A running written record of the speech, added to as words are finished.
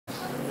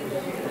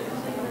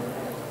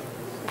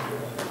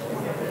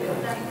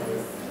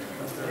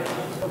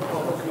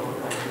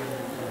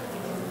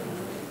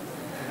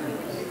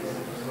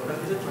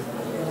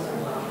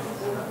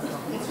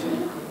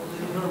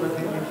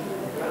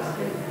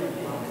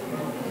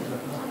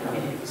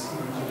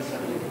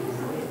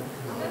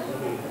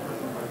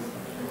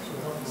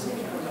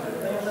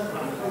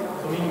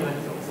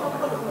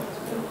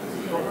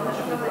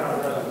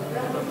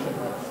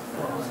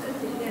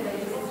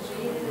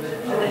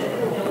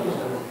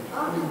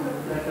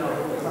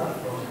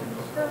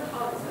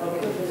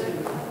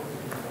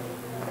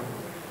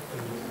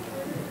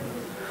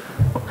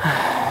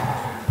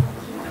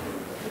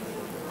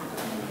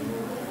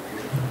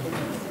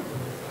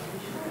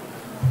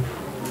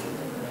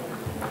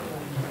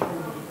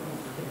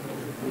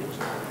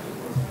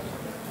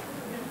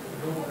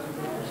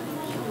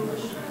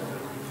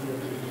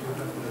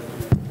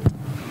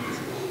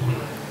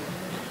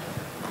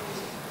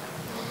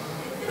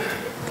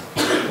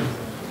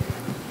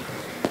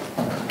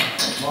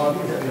Point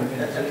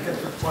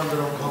de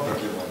l'encontre.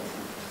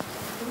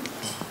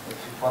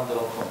 Point de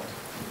l'encontre.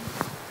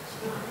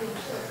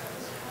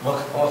 Moi,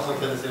 je pense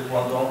que c'est le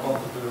point de rencontre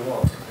de tout le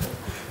monde.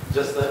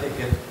 Just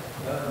again.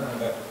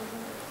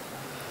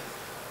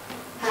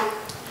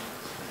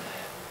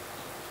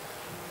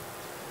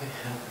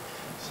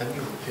 C'est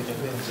mieux,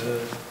 phénomène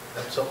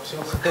d'absorption.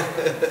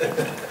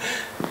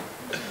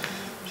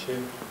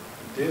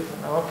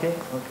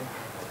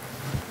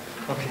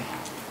 Okay.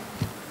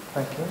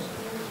 Thank you.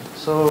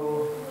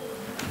 So,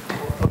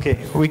 okay,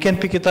 we can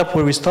pick it up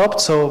where we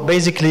stopped. So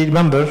basically,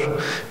 remember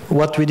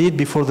what we did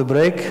before the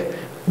break.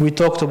 We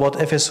talked about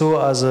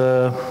FSO as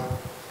a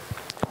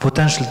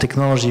potential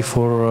technology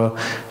for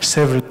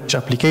several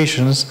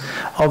applications.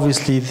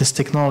 Obviously, this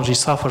technology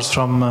suffers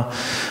from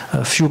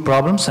a few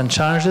problems and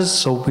challenges.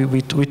 So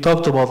we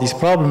talked about these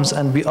problems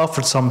and we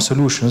offered some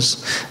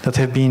solutions that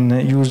have been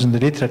used in the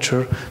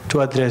literature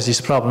to address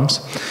these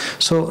problems.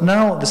 So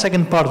now the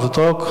second part of the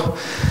talk,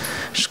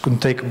 which can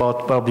take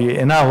about probably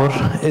an hour,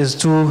 is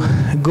to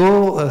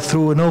go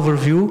through an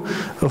overview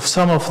of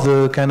some of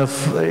the kind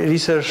of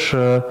research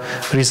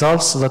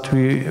results that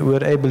we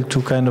were able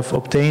to kind of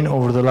obtain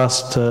over the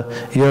last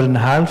year and a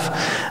half.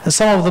 And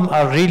some of them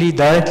are really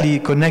directly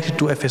connected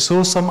to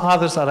FSO. Some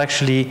others are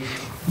actually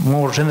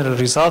more general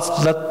results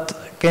that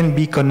can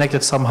be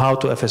connected somehow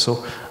to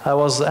FSO. I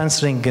was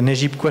answering a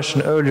Najib's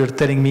question earlier,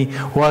 telling me,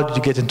 why did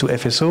you get into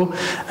FSO?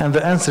 And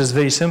the answer is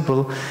very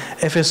simple.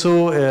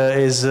 FSO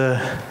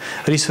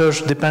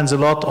research depends a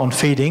lot on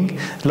fading,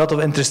 a lot of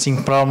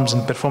interesting problems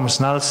in performance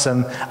analysis,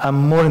 and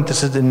I'm more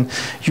interested in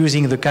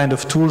using the kind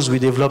of tools we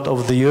developed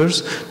over the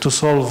years to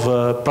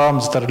solve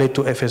problems that relate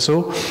to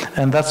FSO.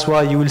 And that's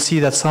why you will see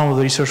that some of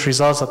the research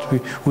results that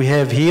we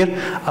have here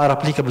are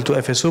applicable to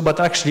FSO, but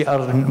actually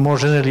are more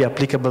generally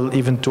applicable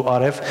even to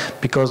RF,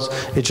 because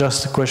it's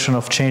just a question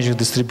of changing the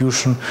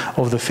distribution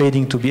of the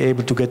fading to be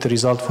able to get the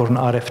result for an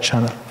RF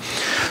channel.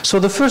 So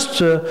the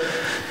first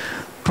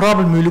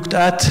problem we looked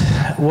at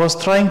was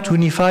trying to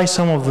unify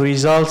some of the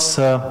results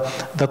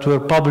that were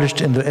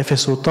published in the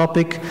FSO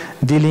topic,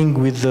 dealing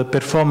with the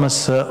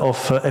performance of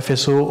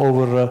FSO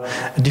over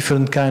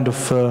different kind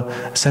of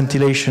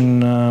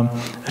scintillation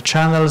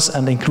channels,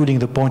 and including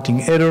the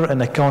pointing error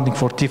and accounting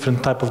for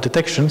different type of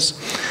detections.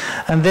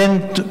 And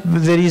then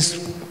there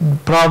is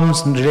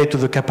problems related to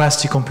the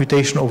capacity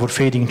computation over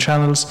fading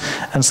channels,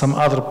 and some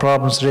other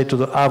problems related to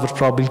the average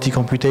probability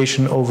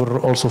computation over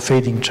also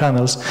fading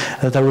channels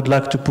that I would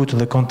like to put in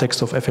the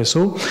context of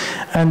FSO.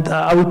 And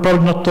I will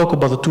probably not talk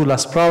about the two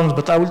last problems,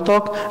 but I will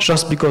talk,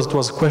 just because it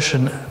was a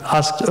question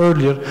asked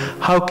earlier,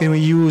 how can we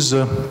use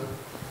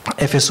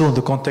FSO in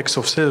the context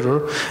of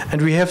cellular,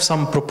 and we have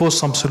proposed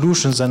some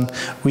solutions, and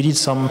we did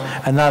some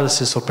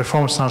analysis or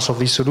performance analysis of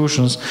these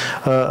solutions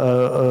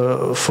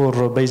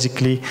for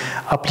basically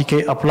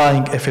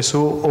applying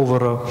FSO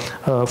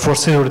over for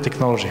cellular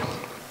technology.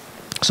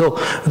 So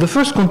the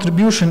first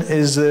contribution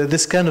is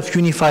this kind of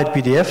unified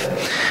PDF.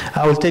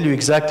 I will tell you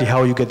exactly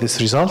how you get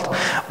this result,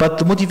 but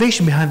the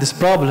motivation behind this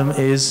problem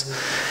is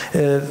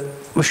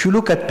if you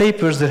look at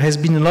papers, there has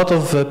been a lot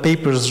of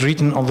papers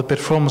written on the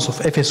performance of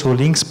FSO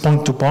links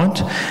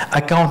point-to-point,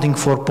 accounting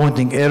for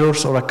pointing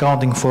errors or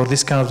accounting for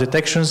this kind of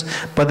detections,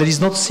 but there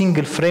is not a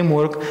single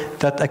framework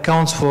that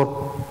accounts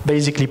for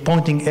basically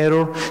pointing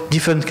error,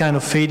 different kind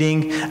of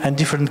fading, and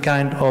different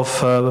kind of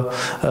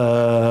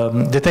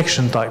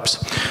detection types.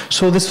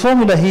 So this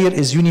formula here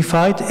is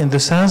unified in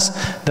the sense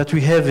that we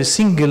have a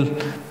single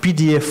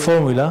PDF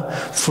formula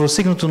for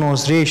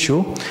signal-to-noise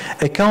ratio,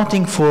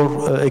 accounting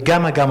for a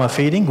gamma-gamma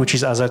fading, which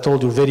is, as I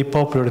told you, very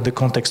popular in the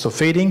context of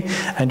fading,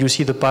 and you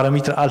see the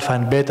parameter alpha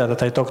and beta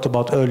that I talked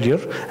about earlier,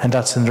 and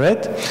that's in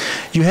red.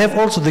 You have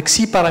also the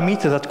Xi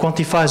parameter that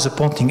quantifies the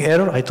pointing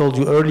error. I told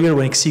you earlier,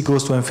 when Xi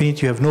goes to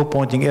infinity, you have no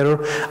pointing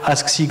error.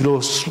 As Xi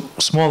grows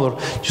smaller,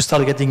 you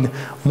start getting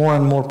more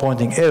and more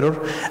pointing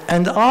error.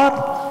 And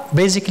R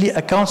basically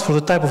accounts for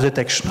the type of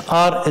detection.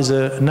 R is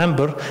a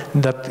number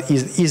that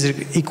is either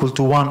equal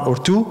to 1 or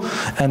 2,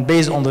 and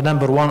based on the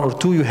number 1 or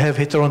 2, you have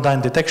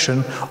heterodyne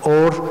detection,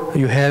 or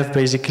you have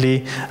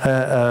basically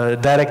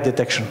direct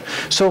detection.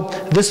 So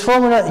this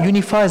formula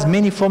unifies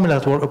many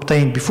formulas that were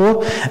obtained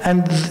before,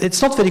 and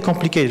it's not very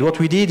complicated. What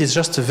we did is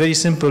just a very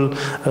simple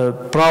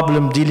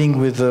problem dealing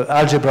with the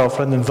algebra of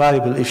random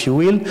variable, if you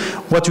will.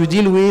 What we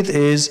deal with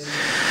is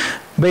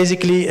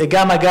basically a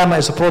gamma-gamma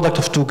is a product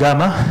of two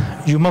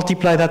gamma. You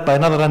multiply that by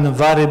another random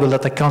variable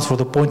that accounts for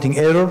the pointing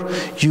error.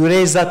 You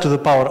raise that to the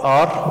power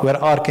r, where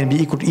r can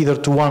be equal either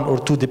to 1 or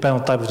 2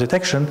 depending on type of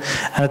detection.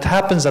 And it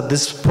happens that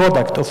this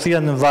product of three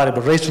random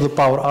variables raised to the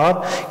power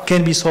r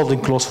can be solved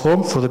in closed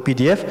form for the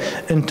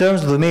PDF in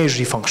terms of the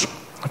Meiji function.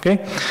 Okay,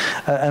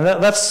 and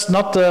that's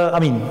not, I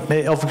mean,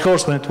 of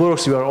course, when it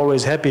works, you are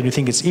always happy and you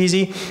think it's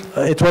easy.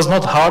 It was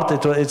not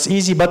hard, it's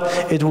easy, but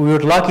we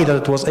were lucky that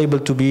it was able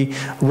to be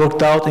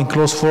worked out in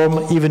closed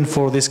form, even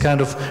for this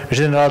kind of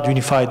general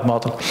unified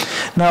model.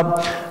 Now,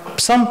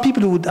 some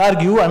people would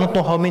argue, I don't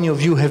know how many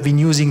of you have been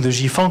using the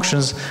G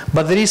functions,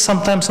 but there is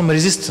sometimes some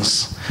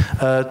resistance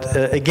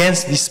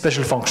against these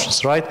special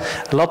functions, right?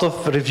 A lot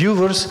of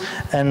reviewers,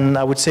 and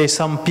I would say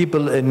some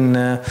people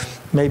in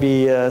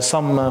maybe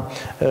some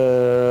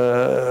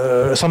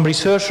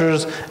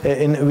researchers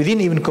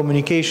within even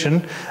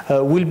communication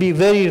will be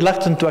very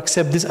reluctant to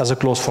accept this as a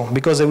closed form,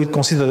 because they would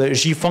consider the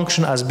G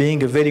function as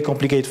being a very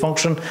complicated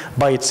function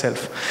by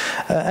itself.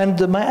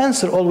 And my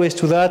answer always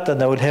to that,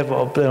 and I will have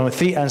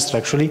 3 answers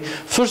actually.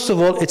 First of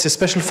all, it's a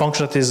special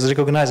function that is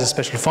recognized as a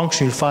special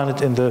function. You'll find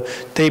it in the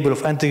table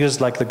of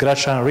integers like the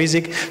Gratian and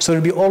Riesig. So it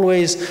will be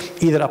always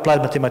either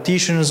applied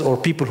mathematicians or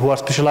people who are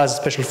specialized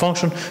in special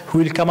function who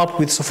will come up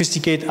with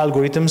sophisticated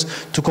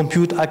algorithms to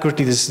compute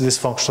accurately this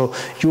function. So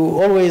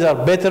you always are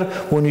better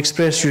when you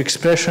express your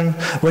expression,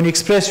 when you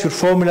express your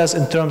formulas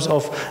in terms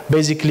of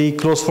basically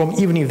closed form,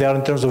 even if they are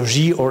in terms of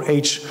G or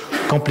H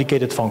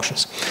complicated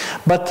functions.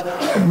 But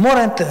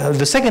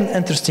the second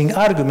interesting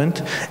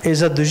argument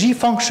is that the G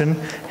function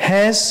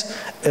has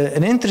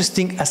an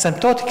interesting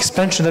asymptotic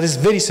expansion that is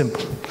very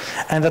simple,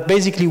 and that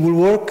basically will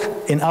work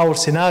in our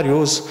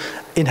scenarios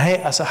in high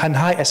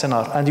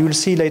SNR. And you will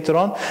see later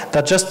on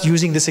that just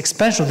using this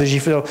expansion of the G,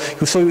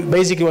 so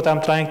basically what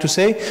I'm trying to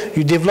say,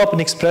 you develop an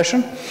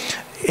expression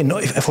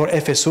for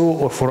FSO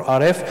or for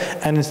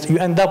RF, and you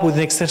end up with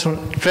an expression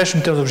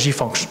in terms of G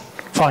function.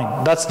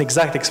 Fine, that's an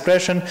exact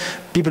expression.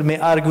 People may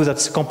argue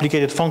that's a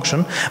complicated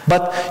function,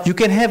 but you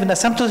can have an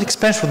asymptotic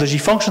expansion for the G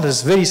function that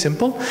is very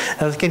simple,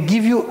 and that can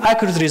give you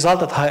accurate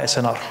result at high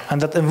SNR,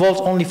 and that involves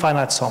only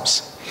finite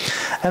sums.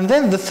 And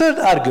then the third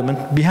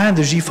argument behind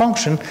the G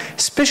function,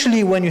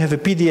 especially when you have a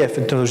PDF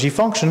in terms of G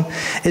function,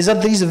 is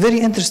that there is a very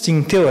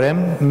interesting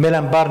theorem,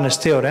 Mellin-Barnes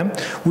theorem,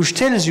 which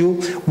tells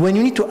you when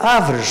you need to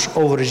average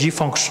over a G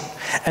function,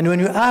 and when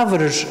you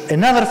average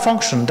another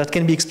function that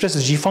can be expressed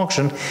as G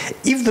function,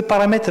 if the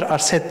parameters are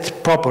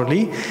set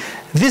properly,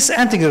 this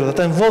integral that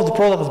involves the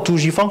product of two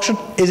G functions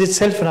is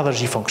itself another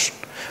G function,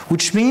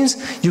 which means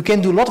you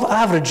can do a lot of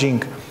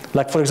averaging.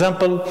 Like, for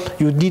example,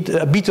 you need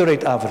a beta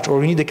rate average, or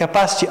you need a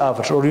capacity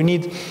average, or you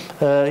need,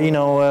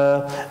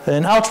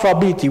 an ouch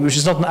probability, which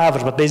is not an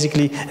average, but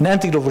basically an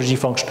integral over G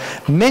function.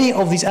 Many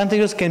of these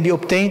integrals can be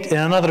obtained in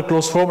another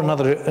closed form,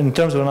 in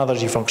terms of another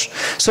G function.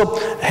 So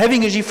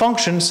having a G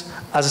functions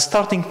as a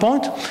starting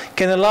point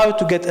can allow you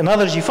to get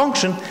another G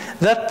function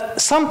that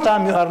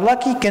sometimes you are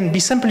lucky can be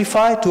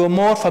simplified to a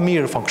more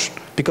familiar function.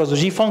 Because the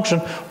G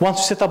function, once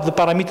you set up the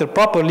parameter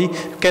properly,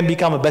 can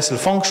become a Bessel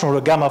function or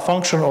a gamma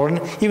function or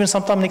even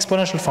sometimes an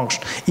exponential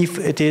function if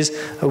it is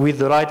with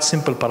the right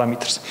simple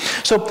parameters.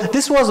 So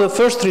this was the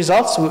first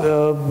results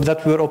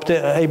that we were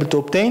able to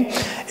obtain.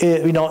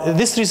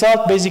 This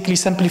result basically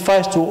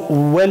simplifies to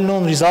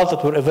well-known results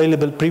that were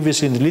available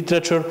previously in the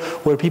literature,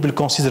 where people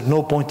considered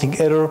no pointing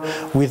error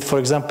with, for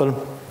example,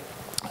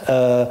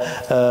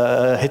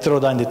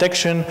 heterodyne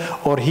detection,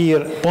 or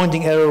here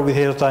pointing error with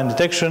heterodyne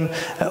detection.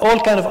 All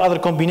kind of other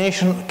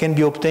combination can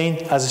be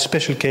obtained as a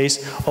special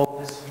case of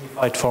this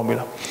unified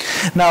formula.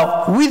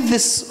 Now, with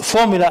this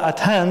formula at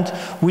hand,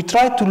 we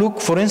try to look,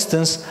 for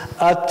instance,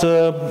 at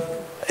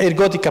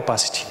ergodic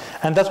capacity,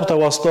 and that's what I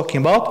was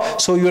talking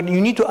about. So you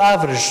need to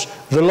average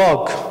the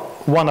log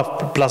 1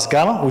 plus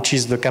gamma, which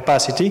is the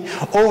capacity,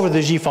 over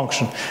the G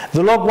function.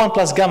 The log 1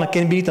 plus gamma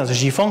can be written as a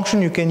G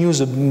function. You can use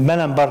the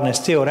Mellin-Barnes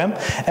theorem,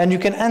 and you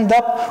can end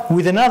up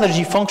with another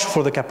G function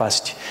for the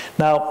capacity.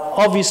 Now,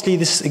 obviously,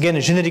 this is again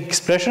a generic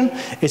expression.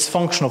 It's a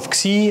function of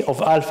Xi,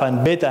 of alpha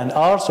and beta and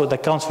R, so it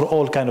accounts for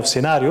all kind of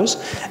scenarios,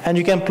 and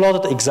you can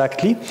plot it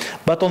exactly.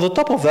 But on the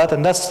top of that,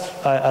 and that's,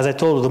 as I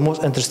told you, the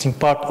most interesting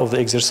part of the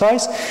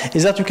exercise,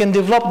 is that you can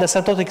develop the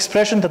asymptotic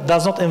expression that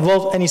does not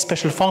involve any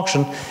special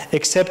function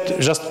except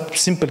just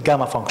simple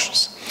gamma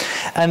functions.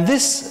 And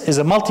this is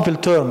a multiple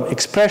term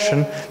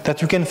expression that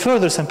you can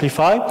further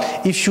simplify.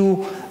 If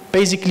you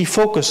basically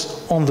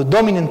focus on the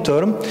dominant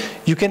term,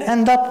 you can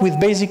end up with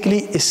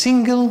basically a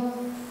single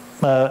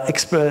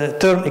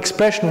term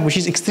expression, which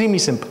is extremely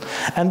simple.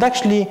 And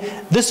actually,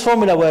 this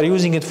formula, we are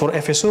using it for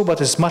FSO, but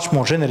it's much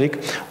more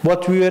generic.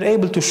 What we were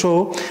able to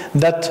show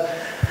that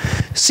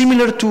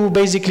similar to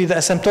basically the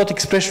asymptotic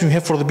expression we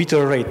have for the beta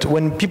rate.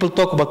 When people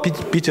talk about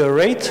beta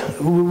rate,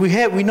 we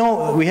have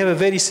a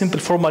very simple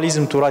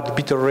formalism to write the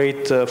beta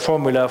rate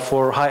formula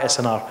for high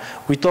SNR.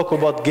 We talk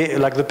about,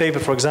 like the paper,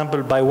 for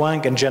example, by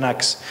Wang and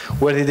Janax,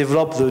 where they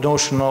develop the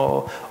notion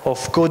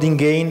of coding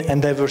gain and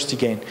diversity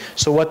gain.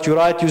 So what you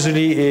write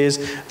usually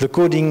is the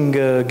coding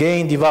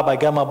gain divided by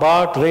gamma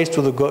bar raised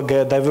to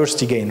the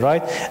diversity gain,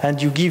 right?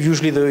 And you give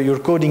usually your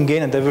coding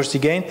gain and diversity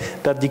gain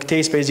that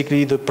dictates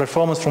basically the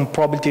performance from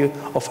probability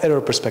of error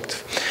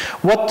perspective.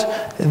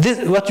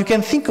 What you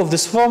can think of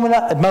this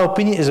formula, in my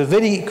opinion, is a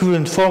very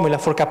equivalent formula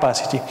for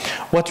capacity.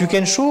 What you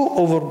can show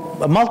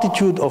over a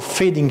multitude of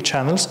fading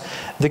channels,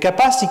 the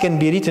capacity can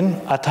be written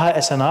at high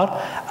SNR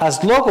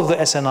as log of the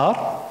SNR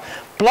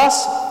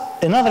plus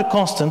another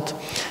constant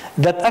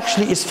that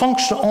actually is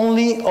function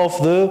only of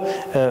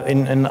the,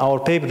 in our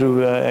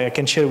paper I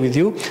can share with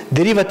you,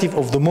 derivative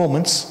of the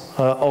moments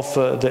of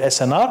the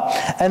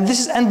SNR, and this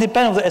is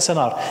independent of the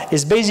SNR.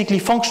 It's basically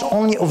function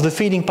only of the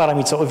fading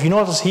parameter. So if you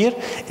notice here,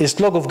 it's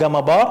log of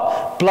gamma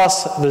bar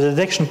plus the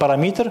detection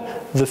parameter,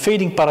 the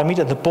fading parameter,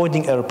 and the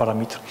pointing error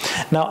parameter.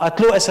 Now at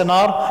low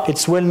SNR,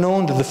 it's well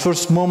known that the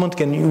first moment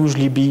can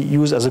usually be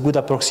used as a good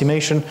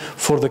approximation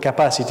for the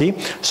capacity.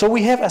 So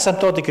we have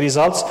asymptotic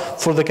results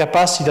for the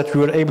capacity that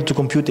we were able to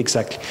compute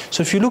exactly.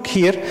 So if you look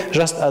here,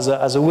 just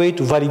as a way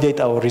to validate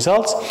our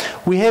results,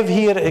 we have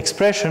here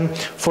expression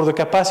for the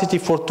capacity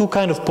for two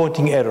kind of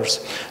pointing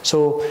errors.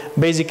 So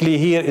basically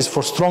here is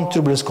for strong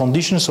turbulence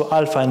conditions, so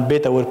alpha and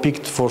beta were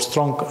picked for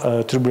strong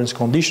turbulence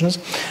conditions,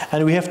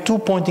 and we have two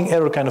pointing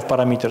error kind of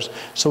parameters.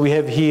 So we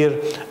have here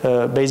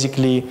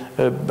basically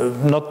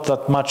not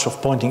that much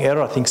of pointing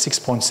error, I think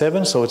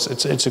 6.7, so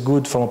it's a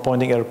good from a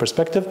pointing error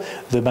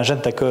perspective, the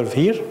magenta curve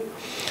here.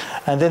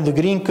 And then the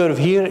green curve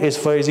here is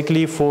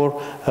basically for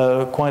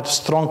quite a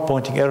strong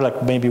pointing error,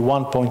 like maybe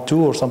 1.2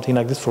 or something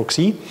like this for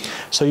Xi.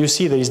 So you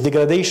see there is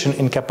degradation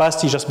in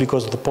capacity just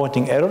because of the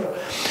pointing error.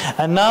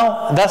 And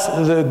now that's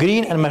the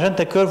green and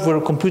magenta curve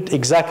will compute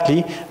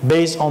exactly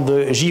based on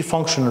the G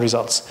function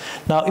results.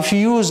 Now if you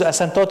use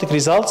asymptotic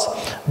results,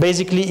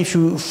 basically if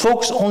you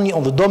focus only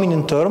on the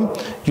dominant term,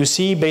 you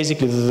see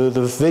basically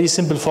the very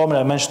simple formula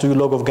I mentioned to you,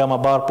 log of gamma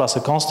bar plus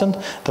a constant,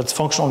 that's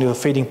function only of the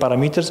fading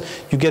parameters.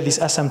 You get these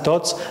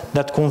asymptotes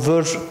that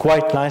converge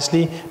quite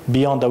nicely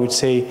beyond, I would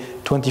say,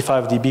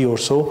 25 dB or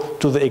so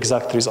to the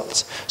exact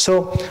results.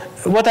 So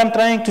what I'm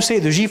trying to say,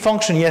 the G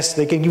function, yes,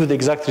 they can give you the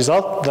exact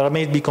result. They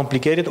may be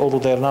complicated, although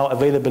they are now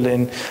available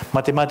in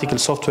mathematical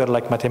software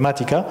like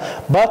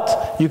Mathematica.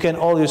 But you can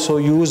also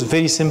use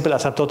very simple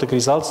asymptotic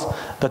results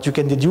that you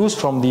can deduce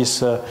from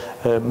these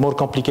more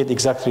complicated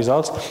exact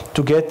results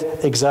to get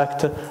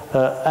exact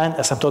and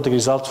asymptotic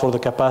results for the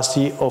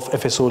capacity of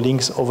FSO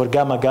links over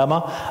gamma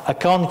gamma,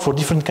 accounting for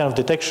different kind of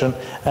detection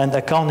and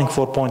accounting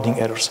for pointing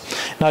errors.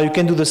 Now you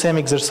can do the same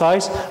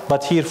exercise,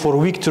 but here for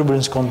weak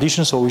turbulence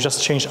conditions, so we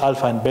just change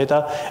alpha and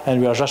beta,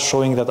 and we are just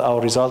showing that our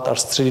results are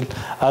still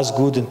as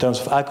good in terms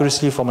of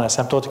accuracy from an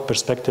asymptotic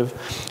perspective,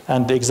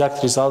 and the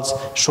exact results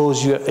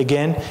shows you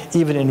again,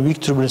 even in weak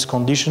turbulence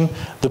condition,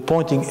 the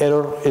pointing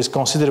error is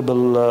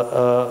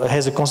considerable,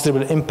 has a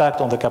considerable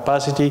impact on the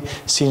capacity,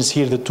 since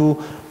here the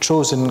two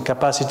chosen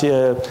capacity,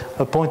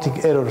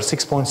 pointing error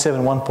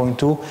 6.7,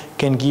 1.2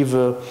 can give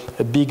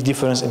a big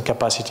difference in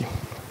capacity.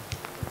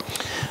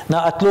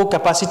 Now at low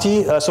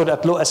capacity, at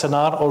low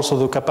SNR, also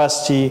the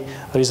capacity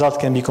result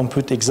can be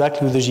computed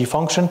exactly with the G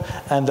function,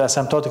 and the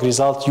asymptotic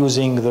result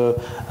using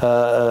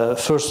the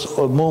first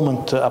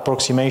moment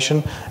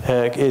approximation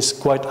is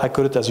quite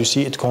accurate. As you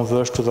see, it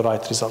converges to the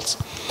right results.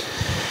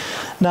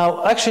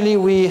 Now actually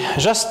we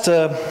just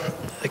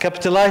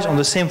capitalize on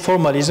the same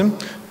formalism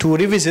to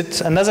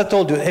revisit, and as I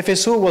told you,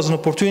 FSO was an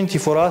opportunity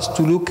for us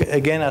to look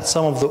again at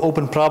some of the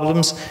open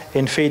problems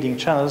in fading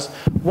channels.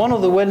 One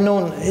of the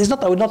well-known,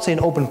 I would not say an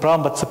open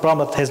problem, but it's a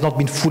problem that has not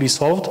been fully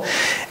solved,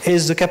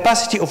 is the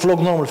capacity of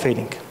log normal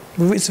fading.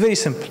 It's very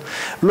simple.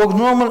 Log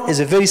normal is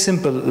a very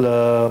simple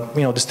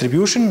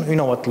distribution. You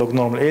know what log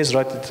normal is,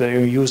 right? It's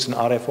used in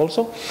RF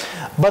also.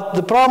 But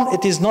the problem,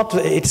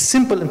 it's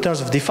simple in terms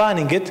of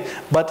defining it,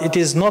 but it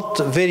is not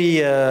very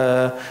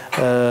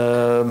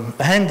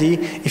handy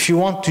if you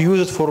want to use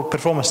it for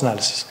performance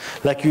analysis.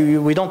 Like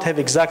we don't have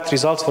exact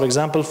results, for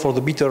example, for the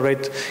beta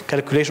rate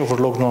calculation over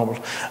log normal.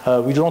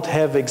 We don't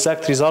have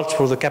exact results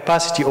for the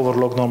capacity over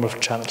log normal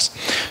channels.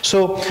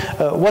 So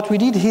what we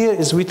did here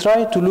is we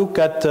try to look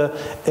at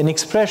an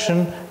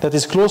expression that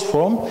is closed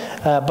form,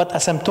 but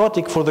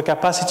asymptotic for the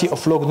capacity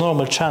of log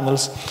normal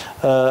channels.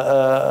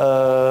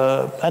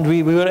 And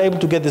we were able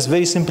to get this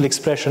very simple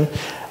expression,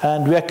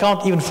 and we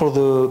account even for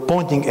the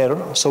pointing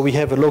error. So we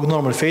have a log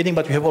normal fading,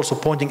 but we have also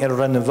pointing error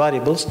random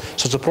variables.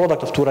 So it's a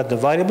product of two random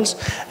variables,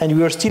 and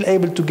we were still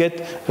able to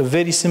get a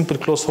very simple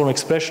closed form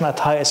expression at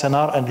high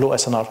SNR and low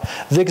SNR.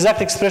 The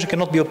exact expression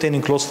cannot be obtained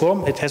in closed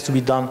form. It has to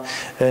be done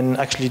in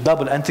actually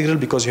double integral,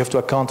 because you have to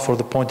account for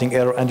the pointing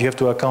error and you have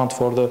to account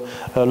for the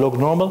log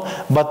normal.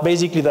 But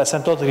basically the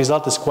asymptotic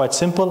result is quite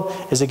simple,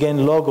 is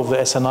again log of the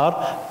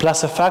SNR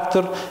plus a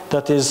factor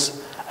that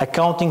is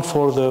accounting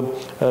for the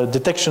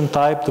detection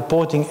type, the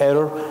pointing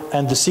error,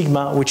 and the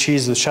sigma, which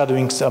is the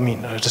shadowing,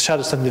 the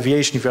shadow standard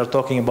deviation if you are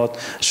talking about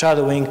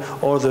shadowing,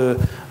 or the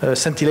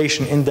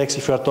scintillation index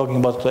if you are talking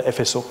about the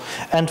FSO.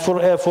 And for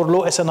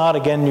low SNR,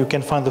 again, you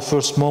can find the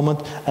first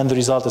moment, and the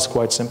result is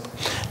quite simple.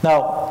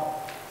 Now,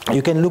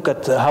 you can look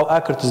at how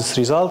accurate this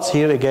results.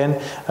 Here again,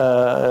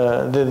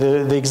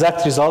 the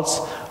exact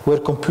results were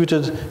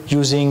computed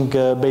using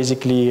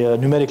basically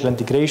numerical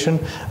integration,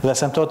 the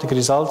asymptotic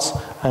results,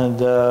 and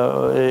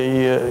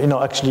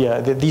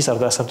these are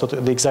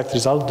the exact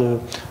results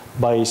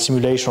by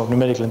simulation or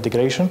numerical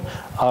integration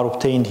are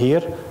obtained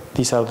here.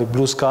 These are the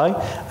blue sky,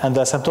 and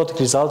the asymptotic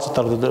results, that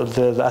are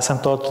the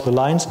asymptotic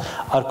lines,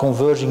 are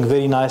converging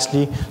very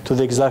nicely to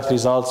the exact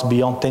results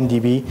beyond 10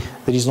 dB.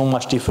 There is not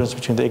much difference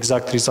between the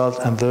exact result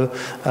and the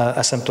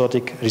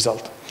asymptotic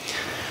result.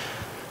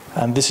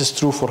 And this is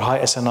true for high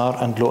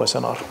SNR and low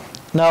SNR.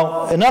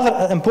 Now,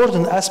 another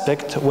important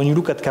aspect when you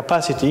look at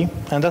capacity,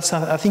 and that's,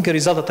 I think, a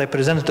result that I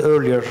presented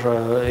earlier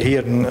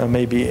here,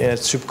 maybe at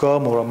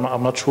Sup'Com, or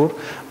I'm not sure,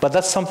 but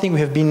that's something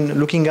we have been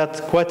looking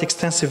at quite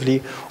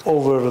extensively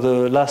over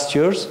the last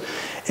years,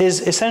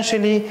 is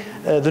essentially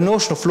the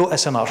notion of low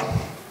SNR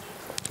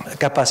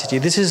capacity.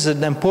 This is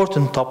an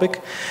important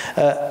topic.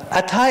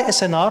 At high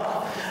SNR,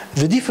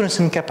 the difference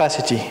in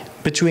capacity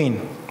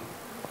between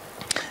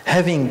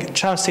having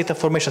channel state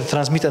information,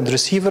 transmitter and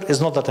receiver is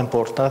not that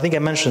important. I think I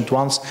mentioned it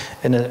once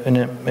in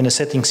a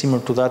setting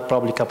similar to that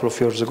probably a couple of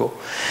years ago.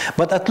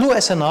 But at low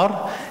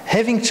SNR,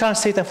 having channel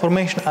state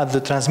information at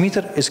the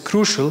transmitter is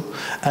crucial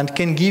and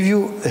can give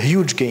you a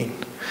huge gain.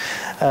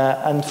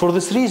 And for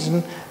this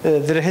reason,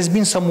 there has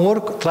been some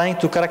work trying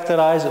to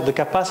characterize the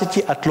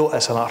capacity at low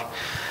SNR.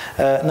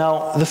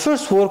 Now, the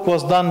first work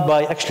was done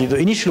by, actually, the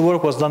initial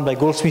work was done by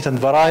Goldsmith and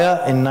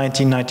Varaya in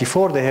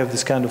 1994. They have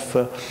this kind of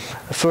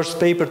first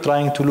paper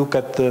trying to look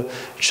at the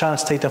channel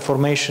state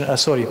information,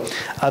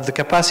 at the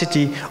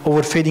capacity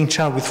over fading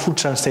channel with full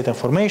channel state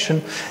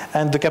information,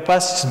 and the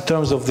capacity in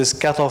terms of this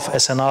cutoff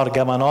SNR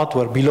gamma naught,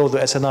 where below the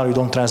SNR you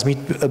don't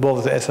transmit,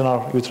 above the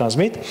SNR you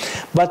transmit.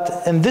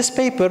 But in this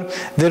paper,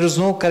 there is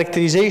no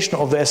characterization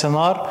of the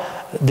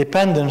SNR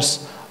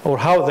dependence, or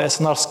how the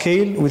SNR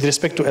scale with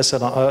respect to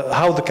SNR,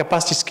 how the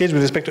capacity scales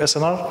with respect to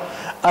SNR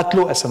at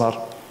low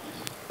SNR.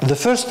 The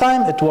first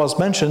time it was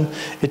mentioned,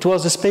 it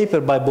was this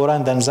paper by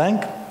Borand and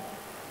Zhang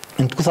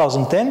in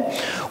 2010,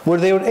 where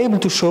they were able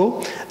to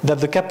show that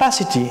the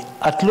capacity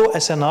at low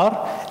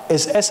SNR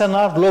is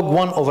SNR log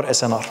 1 over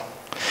SNR.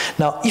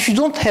 Now, if you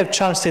don't have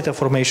channel state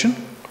information,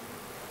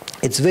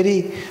 it's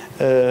very,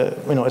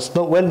 it's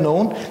not well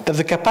known that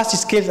the capacity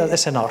scales at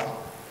SNR.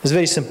 It's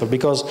very simple,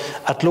 because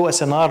at low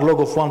SNR,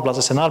 log of 1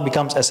 plus SNR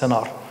becomes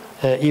SNR,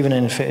 even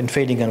in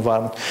fading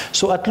environment.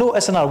 So at low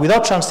SNR,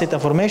 without channel state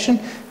information,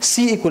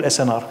 C equal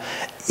SNR.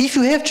 If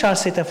you have channel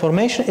state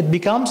information, it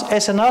becomes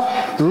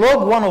SNR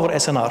log 1 over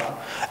SNR.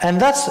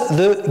 And that's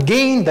the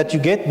gain that you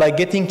get by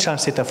getting channel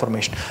state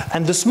information.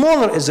 And the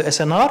smaller is the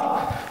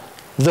SNR,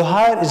 the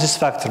higher is this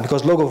factor,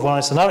 because log of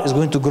 1 SNR is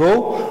going to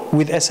grow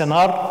with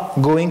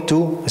SNR going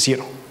to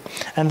 0.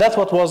 And that's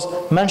what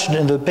was mentioned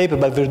in the paper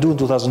by Verdu in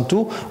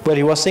 2002, where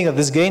he was saying that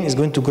this gain is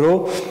going to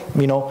grow,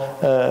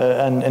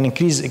 and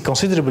increase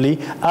considerably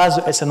as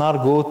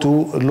SNR go to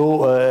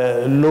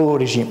low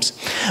regimes.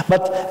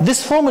 But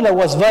this formula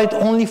was valid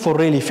only for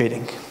Rayleigh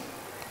fading.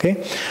 Okay.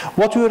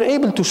 What we were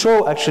able to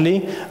show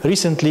actually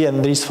recently,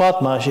 and there is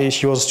Fatma,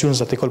 she was a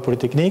student at École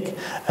Polytechnique,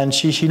 and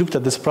she looked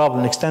at this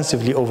problem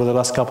extensively over the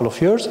last couple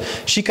of years.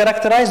 She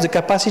characterized the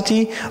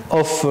capacity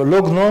of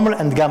log normal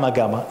and gamma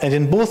gamma, and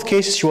in both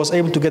cases she was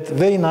able to get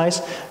very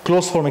nice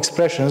closed form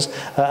expressions.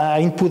 I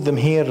input them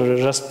here,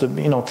 just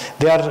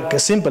they are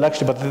simple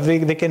actually, but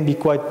they can be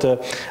quite.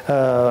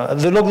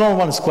 The log normal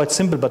one is quite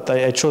simple, but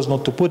I chose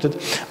not to put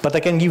it. But I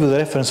can give you the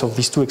reference of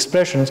these two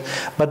expressions.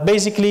 But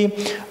basically,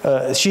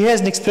 she has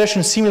an expression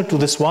similar to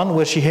this one,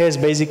 where she has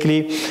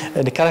basically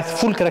the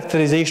full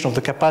characterization of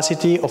the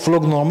capacity of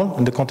log normal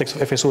in the context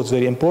of FSO. It's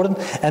very important,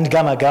 and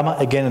gamma gamma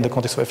again in the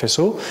context of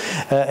FSO.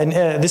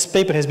 This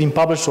paper has been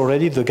published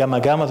already. The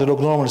gamma gamma, the log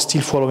normal is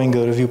still following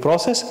the review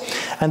process,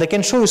 and I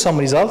can show you some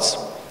results.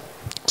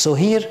 So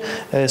here,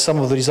 some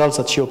of the results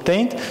that she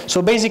obtained.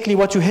 So basically,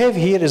 what you have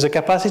here is a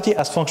capacity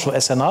as function of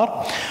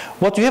SNR.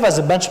 What you have as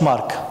a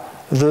benchmark,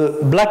 the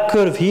black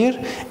curve here,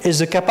 is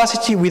the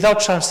capacity without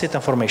channel state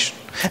information.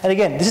 And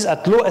again, this is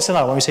at low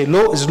SNR. When we say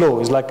low,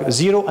 it's like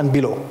 0 and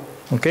below.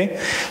 Okay?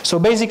 So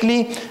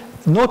basically,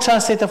 no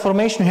channel state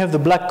information, you have the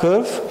black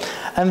curve.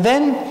 And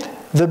then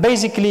the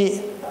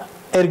basically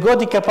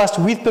ergodic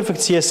capacity with perfect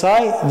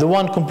CSI, the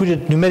one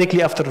computed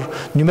numerically after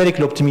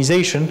numerical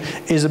optimization,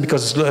 is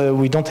because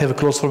we don't have a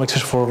closed form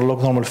expression for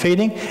log normal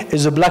fading,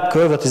 is a black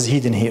curve that is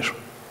hidden here.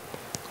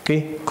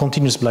 Okay,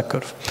 continuous black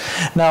curve.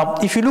 Now,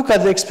 if you look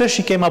at the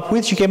expression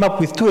she came up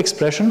with two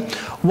expressions.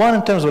 One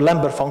in terms of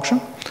Lambert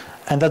function,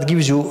 and that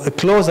gives you a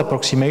close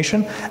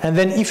approximation. And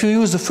then if you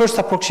use the first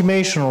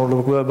approximation, or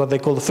what they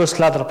call the first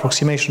ladder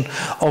approximation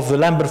of the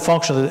Lambert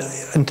function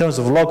in terms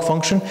of log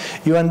function,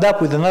 you end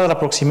up with another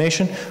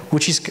approximation,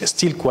 which is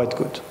still quite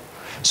good.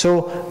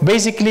 So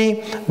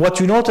basically, what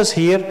you notice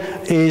here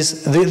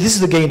is, this is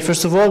the gain.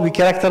 First of all, we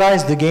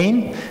characterize the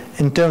gain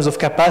in terms of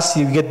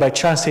capacity you get by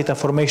channel state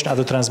information at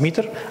the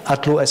transmitter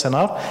at low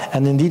SNR,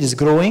 and indeed is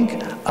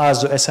growing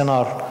as the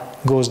SNR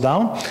goes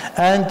down.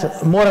 And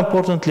more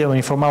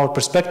importantly, from our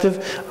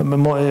perspective,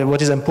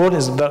 what is important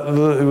is that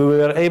we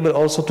were able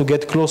also to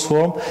get closed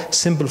form,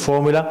 simple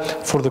formula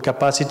for the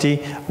capacity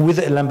with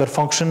a Lambert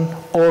function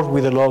or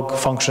with a log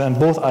function, and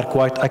both are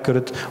quite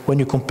accurate when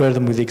you compare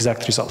them with the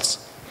exact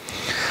results.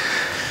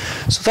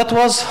 So that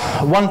was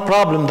one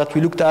problem that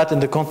we looked at in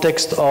the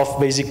context of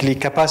basically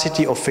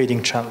capacity of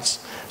fading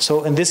channels.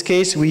 So in this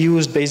case, we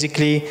used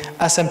basically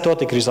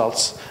asymptotic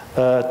results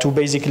to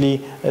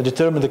basically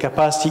determine the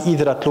capacity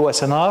either at low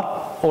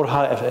SNR or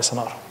high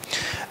SNR.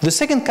 The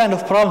second kind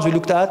of problems we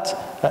looked at,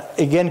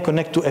 again,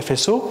 connect to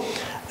FSO,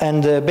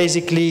 and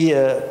basically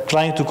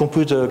trying to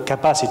compute a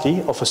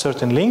capacity of a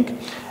certain link.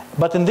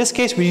 But in this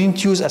case, we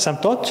didn't use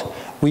asymptote,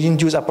 we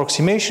didn't use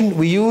approximation,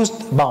 we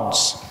used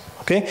bounds.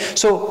 Okay?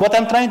 So what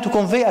I'm trying to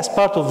convey as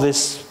part of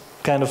this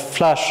kind of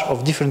flash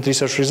of different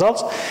research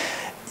results,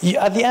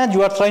 at the end,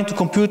 you are trying to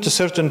compute a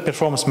certain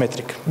performance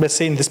metric. Let's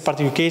say in this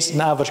particular case,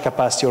 an average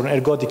capacity or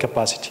an ergodic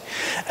capacity.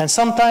 And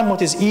sometimes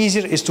what is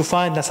easier is to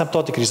find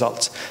asymptotic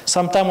results.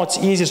 Sometimes what's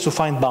easier is to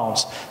find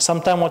bounds.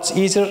 Sometimes what's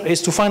easier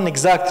is to find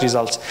exact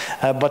results,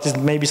 but it's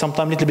maybe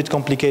sometimes a little bit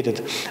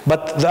complicated.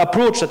 But the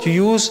approach that you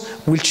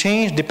use will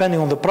change depending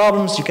on the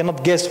problems. You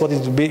cannot guess what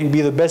will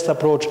be the best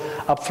approach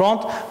up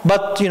front,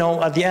 but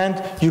at the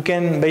end, you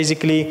can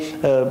basically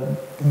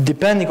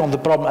depending on the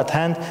problem at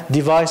hand,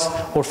 devise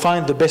or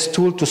find the best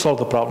tool to solve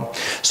the problem.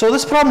 So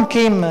this problem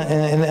came,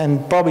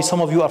 and probably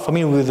some of you are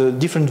familiar with a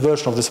different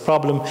version of this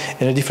problem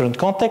in a different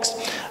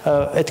context.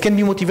 It can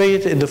be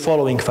motivated in the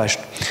following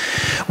fashion.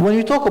 When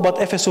we talk about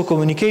FSO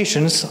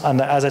communications,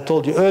 and as I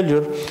told you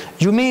earlier,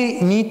 you may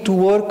need to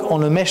work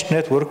on a mesh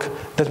network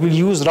that will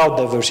use route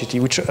diversity,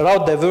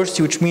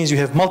 which means you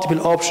have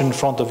multiple options in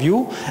front of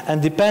you,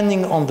 and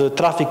depending on the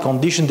traffic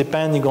condition,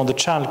 depending on the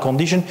channel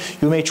condition,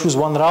 you may choose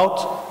one route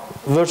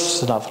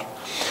versus another.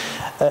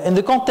 In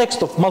the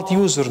context of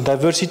multi-user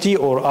diversity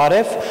or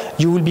RF,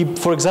 you will be,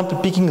 for example,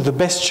 picking the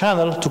best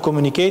channel to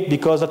communicate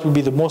because that will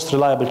be the most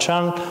reliable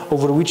channel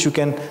over which you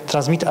can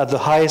transmit at the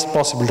highest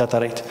possible data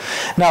rate.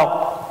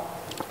 Now,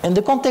 in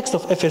the context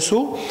of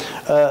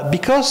FSO,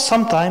 because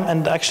sometime,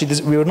 and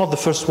actually we were not the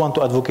first one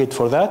to advocate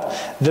for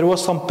that, there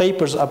was some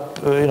papers,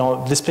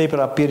 this paper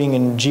appearing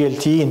in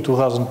GLT in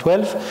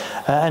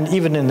 2012, and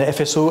even in the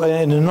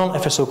FSO, in a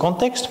non-FSO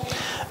context.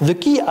 The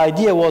key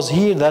idea was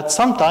here that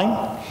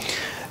sometime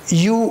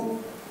you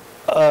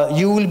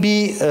will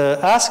be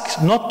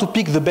asked not to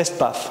pick the best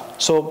path.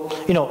 So,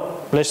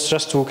 let's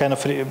just to kind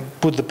of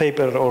put the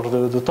paper or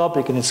the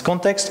topic in its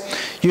context.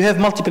 You have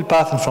multiple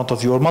paths in front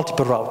of you or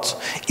multiple routes.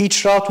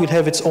 Each route will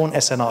have its own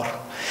SNR.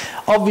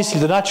 Obviously,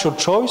 the natural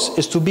choice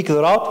is to pick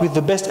the route with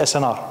the best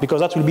SNR because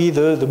that will be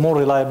the more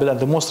reliable and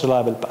the most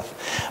reliable path.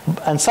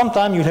 And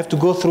sometimes you'll have to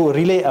go through a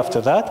relay after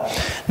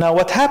that. Now,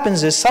 what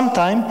happens is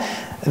sometimes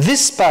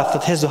this path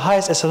that has the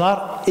highest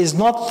SNR is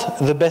not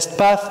the best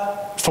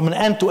path from an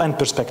end-to-end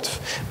perspective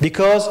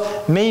because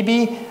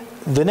maybe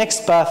the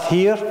next path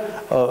here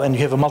and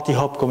you have a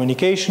multi-hop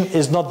communication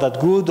is not that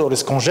good or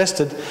is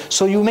congested,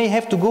 so you may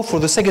have to go for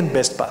the second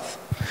best path.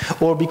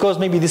 Or because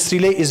maybe this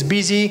relay is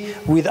busy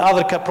with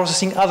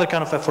processing other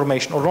kind of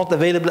information or not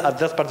available at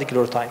that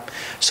particular time.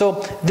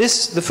 So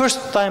the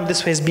first time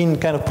this has been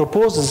kind of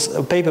proposed is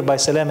a paper by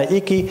Salama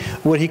Iki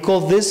where he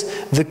called this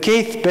the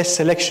kth best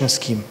selection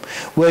scheme,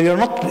 where you're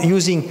not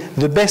using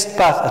the best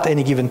path at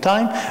any given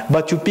time,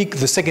 but you pick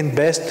the second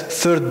best,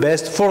 third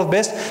best, fourth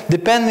best,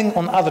 depending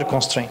on other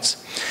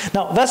constraints.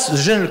 Now that's the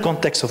general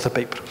context of the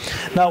paper.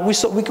 Now we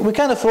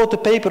kind of wrote a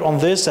paper on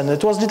this, and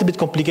it was a little bit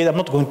complicated. I'm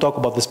not going to talk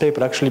about this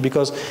paper actually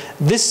because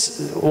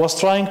this was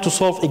trying to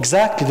solve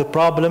exactly the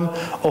problem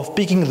of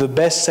picking the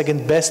best,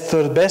 second best,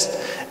 third best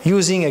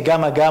using a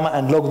gamma-gamma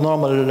and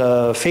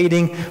log-normal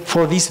fading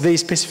for this very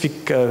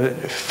specific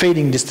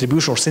fading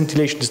distribution or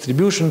scintillation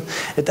distribution.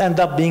 It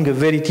ended up being a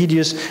very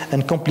tedious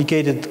and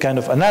complicated kind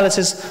of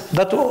analysis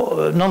that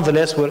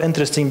nonetheless were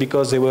interesting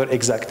because they were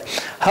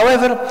exact.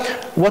 However,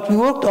 what we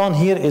worked on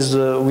here is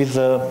with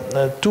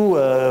two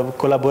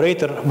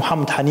collaborators,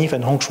 Mohamed Hanif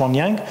and Hongshuang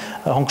Yang.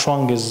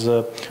 Hongshuang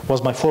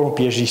was my former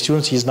PhD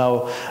student. He's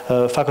now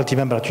a faculty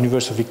member at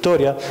University of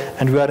Victoria,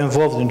 and we are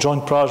involved in a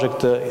joint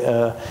project,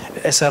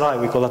 SRI,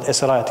 we call that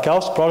SRI at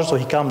KAUST project, so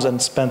he comes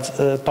and spends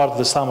part of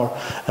the summer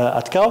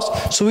at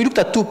KAUST. So we looked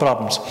at two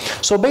problems.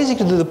 So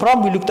basically the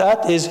problem we looked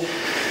at is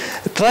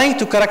trying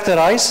to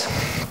characterize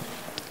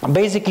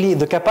basically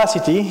the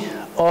capacity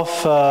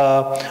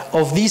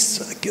of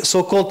this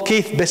so-called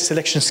kth best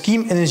selection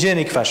scheme in a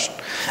generic fashion.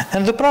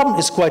 And the problem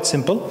is quite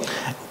simple.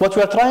 What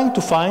we are trying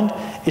to find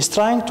is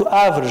trying to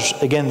average,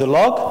 again, the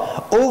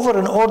log over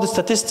an ordered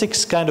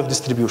statistics kind of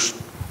distribution.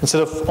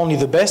 Instead of only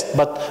the best,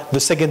 but the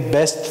second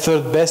best,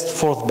 third best,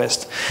 fourth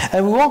best.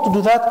 And we want to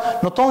do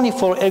that not only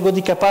for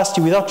ergodic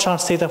capacity without channel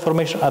state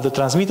information at the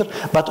transmitter,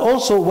 but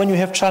also when you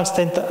have channel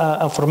state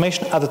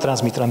information at the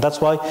transmitter. And that's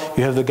why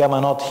you have the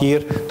gamma naught here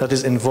that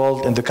is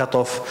involved in the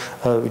cutoff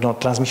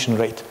transmission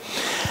rate.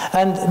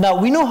 And now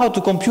we know how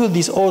to compute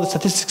these ordered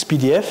statistics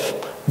PDF.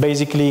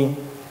 Basically,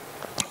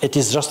 it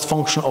is just a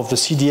function of the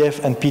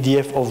CDF and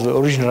PDF of the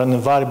original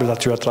random variable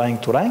that you are trying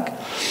to rank.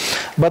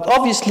 But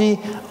obviously,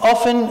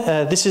 often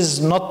this is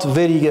not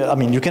very,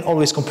 you can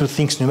always compute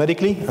things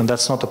numerically, and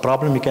that's not a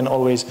problem. You can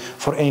always,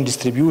 for any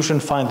distribution,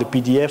 find the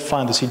PDF,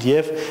 find the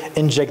CDF,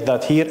 inject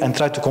that here, and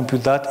try to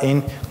compute that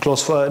in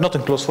closed form, not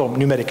in closed form,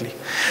 numerically.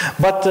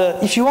 But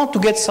if you want to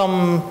get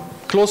some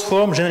closed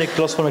form, generic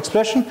closed form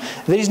expression,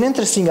 there is an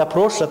interesting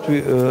approach that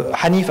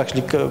Hanif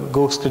actually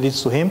goes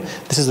credits to him.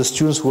 This is the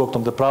students who worked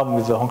on the problem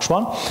with the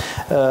Hongshuang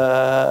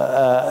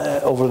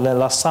over the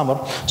last summer.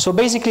 So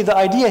basically the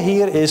idea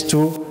here is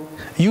to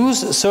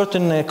use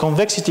certain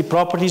convexity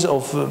properties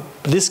of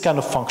this kind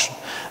of function,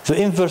 the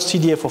inverse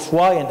CDF of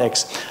y and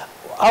x.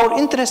 Our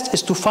interest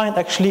is to find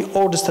actually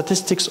order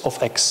statistics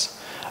of x.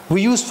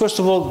 we use, first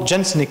of all,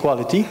 Jensen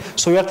inequality.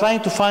 So we are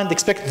trying to find the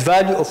expected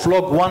value of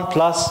log 1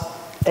 plus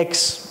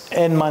x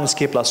n minus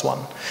k plus 1.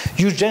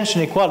 Use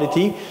Jensen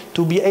inequality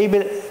to be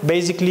able,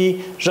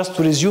 basically, just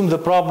to resume the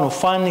problem of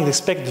finding the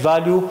expected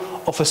value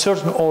of a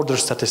certain order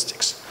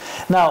statistics.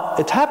 Now,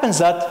 it happens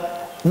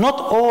that not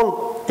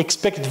all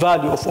expected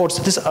value of order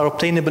statistics are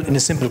obtainable in a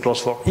simple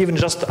closed form, even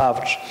just the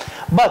average.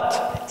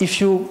 But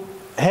if you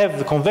have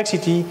the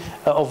convexity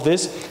of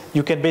this,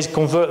 you can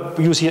basically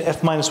use here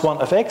f minus 1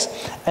 of x,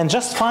 and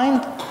just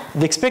find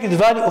the expected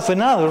value of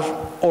another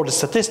order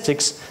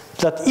statistics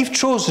that, if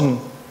chosen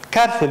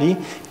carefully,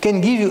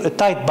 can give you a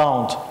tight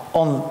bound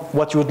on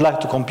what you would like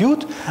to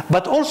compute,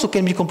 but also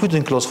can be computed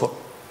in closed form.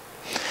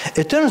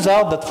 It turns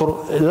out that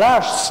for a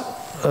large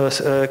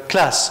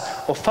class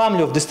or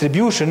family of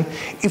distribution,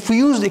 if we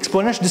use the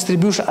exponential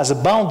distribution as a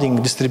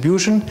bounding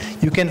distribution,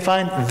 you can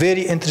find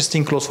very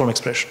interesting closed form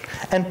expression,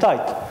 and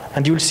tight,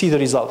 and you will see the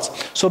results.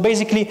 So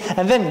basically,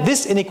 and then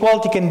this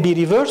inequality can be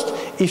reversed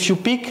if you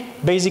pick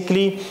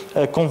basically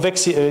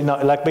convexity,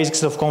 like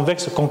basics of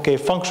convex or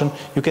concave function,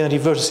 you can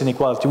reverse this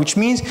inequality, which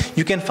means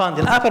you can find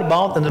an upper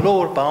bound and a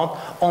lower bound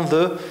on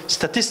the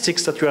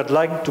statistics that you are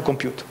like to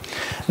compute.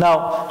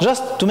 Now,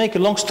 just to make a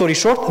long story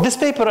short, this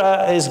paper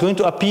is going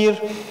to appear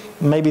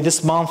maybe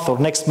this month or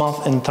next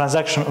month in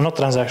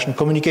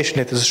communication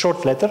letter. It's a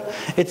short letter.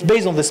 It's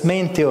based on this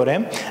main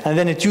theorem, and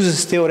then it uses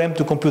this theorem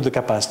to compute the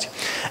capacity.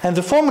 And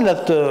the formula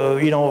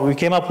that we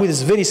came up with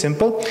is very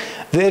simple.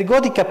 The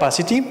ergodic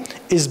capacity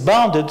is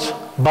bounded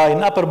by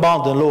an upper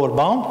bound and lower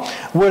bound,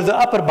 where the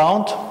upper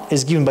bound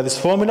is given by this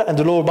formula and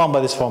the lower bound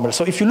by this formula.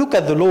 So if you look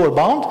at the lower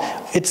bound,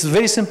 it's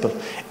very simple.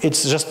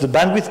 It's just the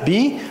bandwidth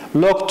b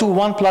log 2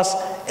 1 plus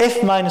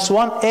f minus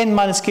 1 n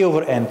minus k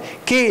over n.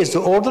 K is the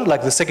order,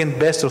 like the second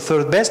best or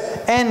third best.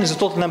 N is the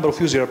total number of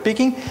users you are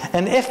picking.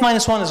 And f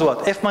minus 1 is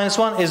what? F minus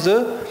 1 is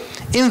the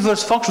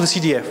inverse function of the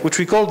CDF, which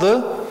we call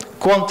the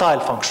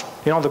quantile function.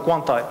 The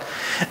quantile.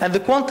 And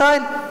the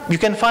quantile you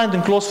can find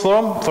in closed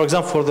form. For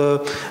example,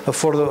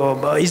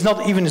 it's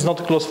not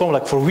a closed form,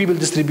 like for Weibull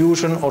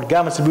distribution or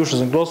gamma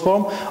distributions in closed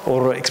form,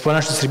 or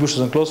exponential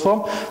distributions in closed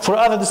form. For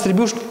other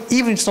distribution,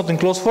 even if it's not in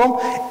closed form,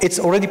 it's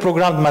already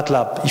programmed in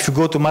MATLAB. If you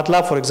go to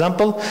MATLAB, for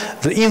example,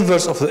 the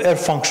inverse of the R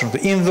function,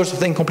 the inverse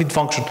of the incomplete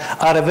function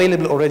are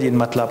available already in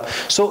MATLAB.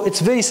 So it's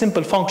a very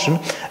simple function.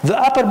 The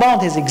upper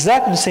bound has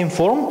exactly the same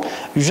form.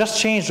 You just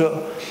change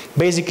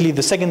basically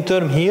the second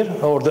term here,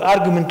 or the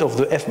argument of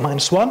the f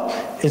minus 1,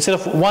 instead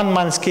of 1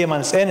 minus k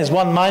minus n, is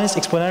 1 minus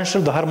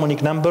exponential, the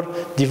harmonic number,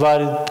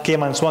 divided k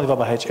minus 1 divided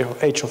by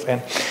h of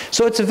n.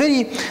 So it's a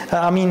very,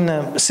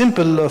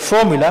 simple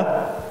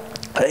formula.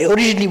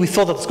 Originally, we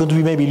thought that it's going to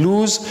be maybe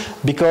loose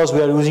because we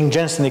are using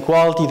Jensen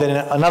inequality,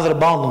 then another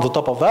bound on the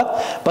top of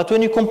that. But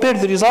when you compare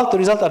the results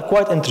are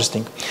quite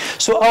interesting.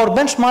 So our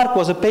benchmark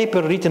was a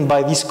paper written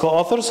by these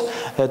co-authors.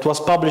 It was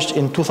published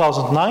in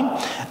 2009,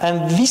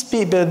 and these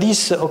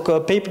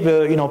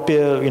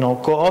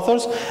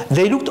co-authors,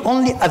 they looked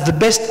only at the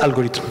best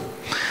algorithm.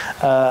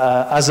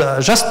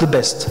 Just the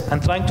best,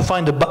 and trying to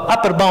find the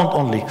upper bound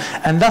only.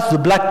 And that's the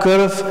black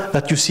curve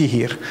that you see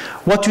here.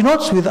 What you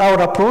notice with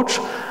our approach,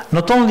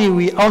 not only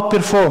we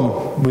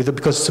outperform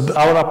because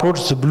our approach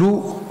is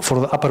blue for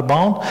the upper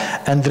bound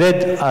and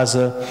red as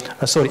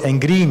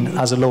and green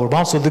as a lower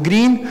bound. So the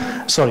green,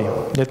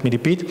 let me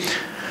repeat.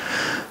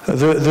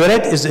 The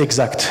red is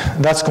exact.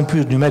 That's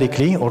computed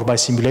numerically or by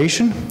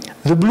simulation.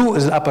 The blue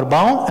is the upper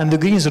bound and the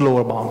green is the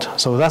lower bound.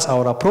 So that's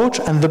our approach.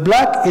 And the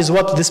black is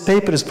what this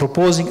paper is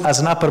proposing as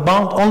an upper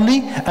bound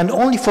only, and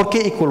only for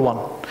k equal 1.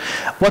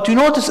 What you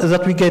notice is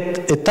that we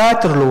get a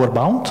tighter lower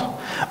bound,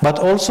 but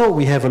also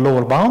we have a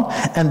lower bound.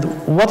 And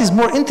what is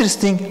more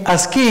interesting,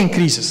 as k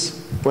increases,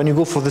 when you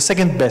go for the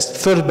second best,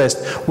 third best,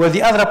 where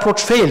the other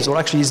approach fails or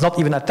actually is not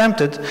even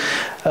attempted,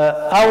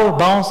 our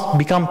bounds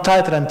become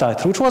tighter and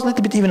tighter, which was a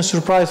little bit even a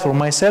surprise for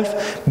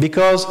myself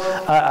because,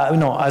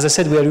 as I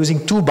said, we are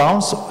using two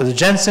bounds, the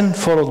Jensen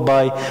followed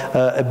by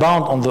a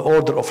bound on the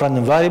order of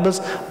random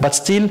variables, but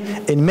still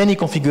in many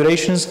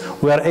configurations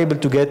we are able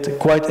to get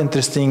quite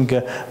interesting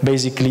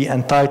basically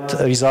and tight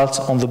results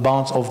on the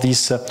bounds of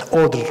this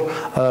ordered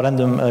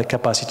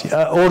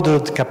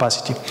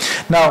capacity.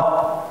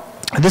 Now,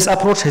 this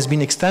approach has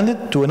been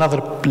extended to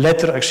another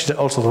letter, actually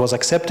also was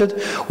accepted,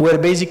 where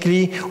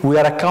basically we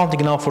are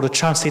accounting now for the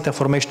chance data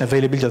formation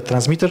availability of the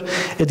transmitter.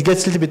 It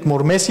gets a little bit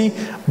more messy,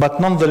 but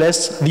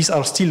nonetheless, these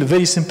are still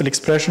very simple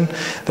expressions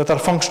that are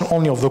function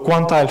only of the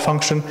quantile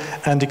function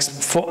and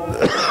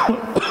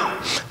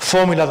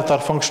formula that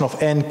are function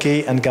of n,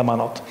 k, and gamma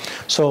naught.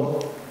 So,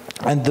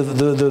 and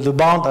the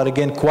bound are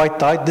again quite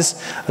tight.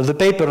 The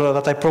paper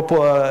that I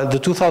proposed, the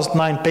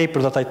 2009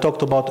 paper that I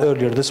talked about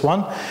earlier, this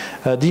one,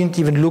 didn't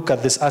even look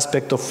at this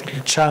aspect of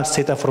chance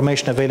data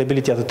formation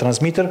availability at the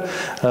transmitter.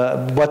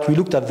 But we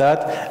looked at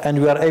that,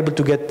 and we are able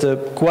to get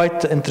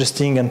quite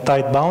interesting and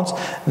tight bounds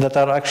that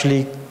are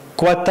actually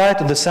quite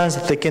tight in the sense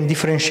that they can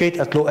differentiate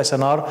at low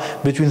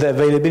SNR between the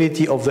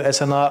availability of the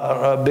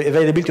SNR, the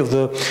availability of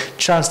the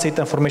chance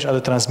data information at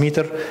the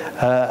transmitter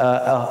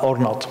or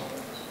not.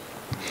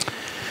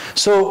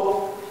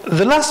 So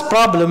the last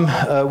problem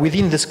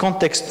within this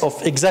context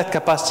of exact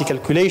capacity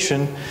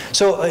calculation,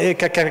 so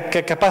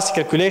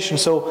capacity calculation,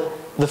 so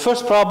the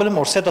first problem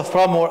or set of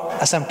problems were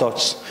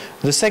asymptotes.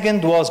 The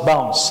second was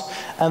bounds.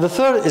 And the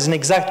third is an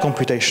exact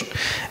computation.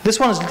 This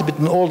one is a little bit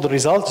an older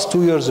result, it's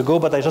 2 years ago,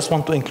 but I just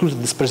want to include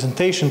in this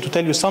presentation to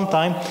tell you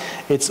sometime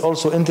it's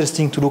also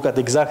interesting to look at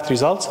exact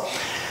results.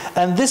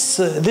 And this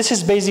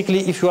is basically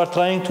if you are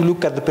trying to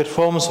look at the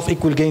performance of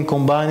equal gain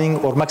combining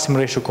or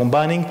maximum ratio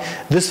combining.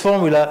 This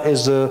formula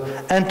is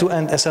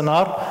end-to-end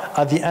SNR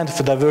at the end of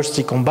a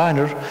diversity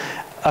combiner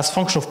as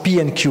function of P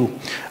and Q.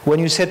 When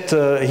you set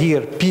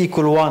here P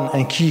equal 1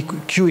 and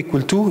Q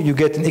equal 2, you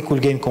get an equal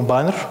gain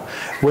combiner.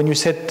 When you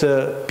set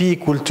P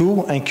equal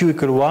 2 and Q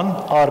equal 1,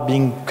 R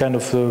being kind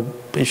of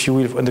if you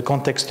will, in the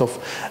context of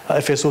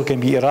FSO can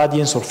be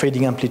irradiance or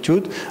fading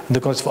amplitude, in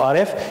the context of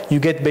RF, you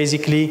get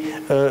basically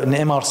an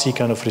MRC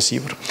kind of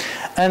receiver.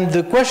 And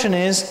the question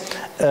is,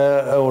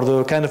 or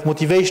the kind of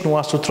motivation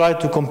was to try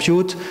to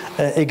compute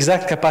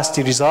exact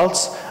capacity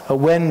results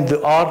when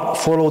the R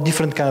follow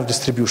different kind of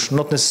distribution,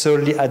 not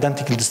necessarily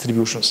identical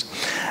distributions.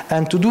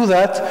 And to do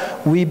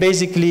that, we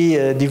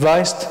basically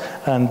devised,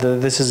 and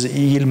this is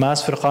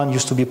Yilmaz Firqan,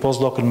 used to be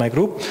postdoc in my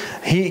group,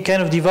 he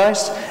kind of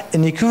devised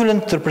an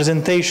equivalent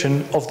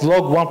representation of the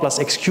log 1 plus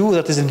xq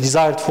that is in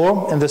desired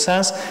form, in the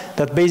sense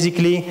that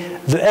basically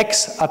the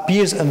x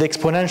appears in the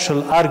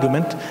exponential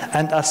argument,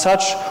 and as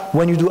such,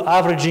 when you do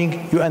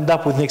averaging, you end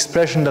up with an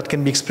expression that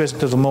can be expressed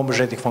into the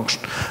homogeneous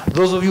function.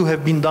 Those of you who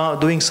have been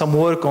doing some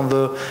work on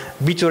the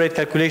beta rate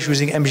calculation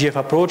using MGF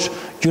approach,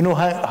 you know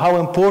how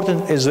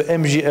important is the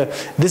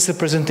this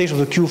representation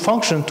of the Q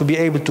function to be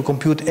able to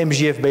compute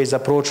MGF-based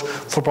approach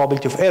for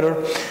probability of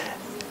error.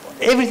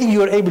 Everything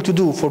you are able to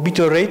do for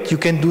beta rate, you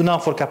can do now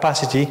for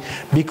capacity,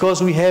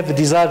 because we have a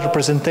desired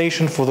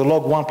representation for the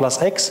log 1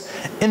 plus x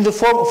in the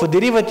form of a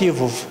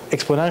derivative of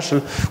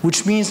exponential,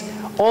 which means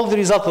all the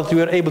results that we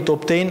were able to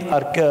obtain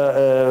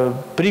are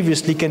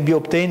previously can be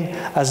obtained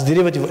as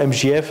derivative of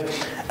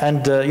MGF,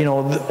 and you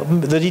know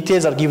the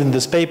details are given in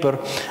this paper,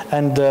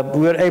 and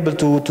we were able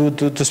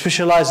to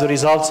specialize the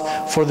results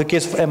for the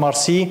case of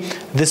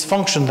MRC. This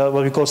function, that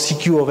what we call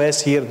CQ of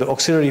S here, the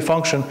auxiliary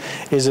function,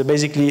 is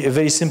basically a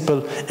very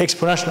simple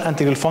exponential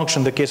integral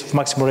function in the case of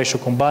maximum ratio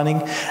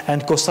combining,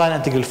 and cosine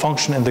integral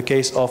function in the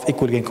case of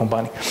equal gain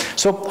combining.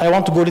 So I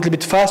want to go a little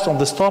bit fast on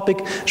this topic.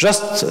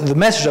 Just the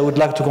message I would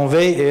like to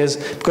convey is,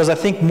 because I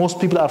think most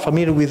people are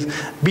familiar with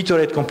beta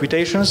rate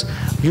computations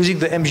using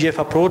the MGF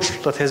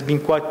approach that has been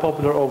quite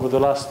popular over the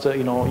last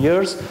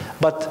years,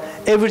 but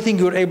everything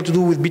you're able to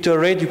do with beta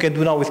rate you can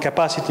do now with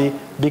capacity,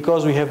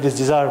 because we have this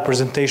desired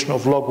representation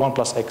of log 1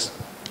 plus x.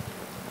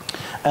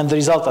 And the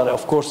results are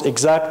of course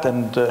exact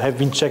and have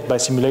been checked by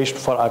simulation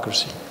for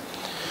accuracy.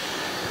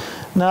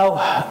 Now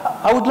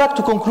I would like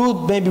to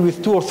conclude maybe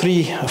with 2 or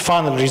 3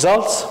 final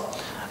results.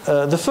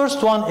 The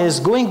first one is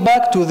going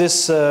back to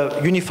this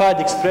unified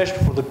expression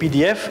for the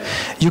PDF.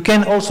 You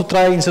can also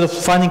try, instead of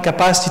finding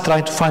capacity,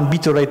 try to find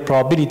beta rate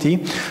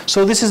probability.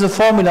 So this is a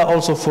formula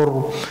also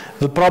for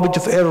the probability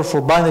of error for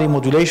binary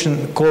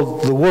modulation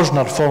called the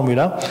Wojnar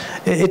formula.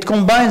 It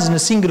combines in a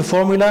single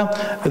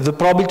formula the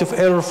probability of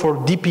error for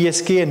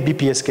DPSK and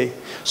BPSK.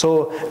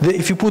 So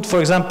if you put, for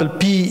example,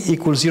 P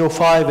equals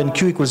 0.5 and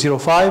Q equals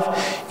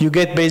 0.5, you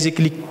get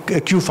basically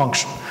a Q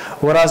function.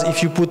 Whereas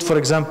if you put, for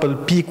example,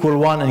 P equal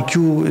 1 and Q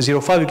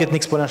 0.5, you get an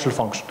exponential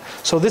function.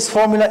 So this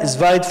formula is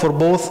valid for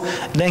both.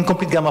 The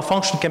incomplete gamma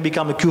function can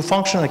become a Q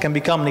function and it can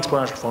become an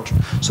exponential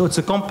function. So it's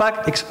a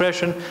compact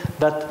expression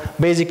that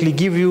basically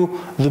gives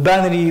you the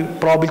binary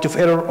probability of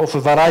error of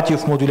a variety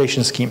of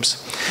modulation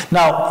schemes.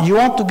 Now, you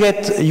want to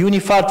get a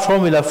unified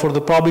formula for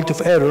the probability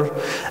of error,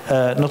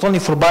 not only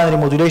for binary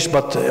modulation,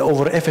 but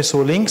over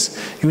FSO links.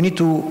 You need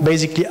to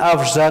basically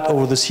average that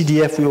over the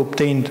CDF we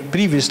obtained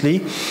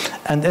previously.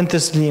 And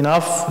interestingly enough,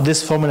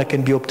 this formula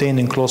can be obtained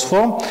in closed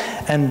form.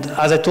 And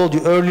as I told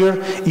you earlier,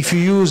 if you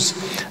use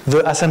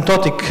the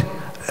asymptotic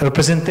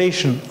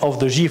representation of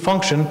the G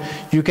function,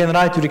 you can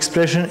write your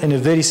expression in a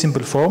very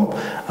simple form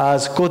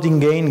as coding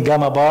gain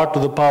gamma bar to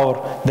the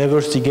power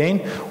diversity gain,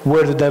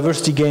 where the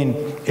diversity gain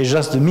is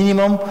just the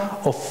minimum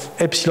of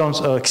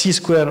epsilons xc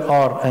square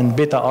r and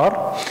beta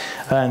r.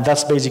 And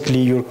that's basically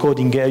your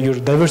coding, your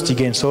diversity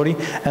gain, sorry.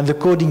 And the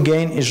coding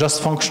gain is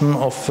just function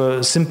of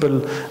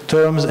simple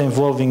terms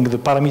involving the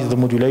parameter of the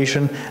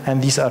modulation,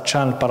 and these are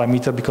channel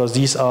parameter because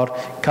these are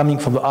coming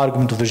from the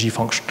argument of the G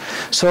function.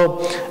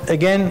 So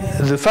again,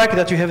 the fact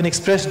that you have an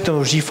expression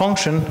of G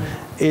function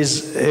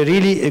is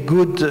really a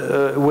good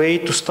way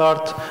to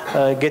start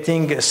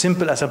getting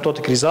simple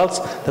asymptotic results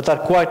that are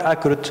quite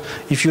accurate.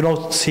 If you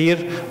notice here,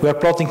 we are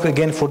plotting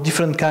again for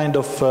different kind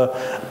of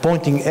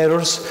pointing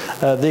errors.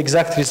 The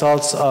exact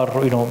results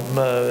are,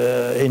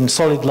 in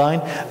solid line.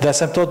 The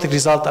asymptotic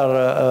results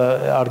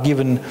are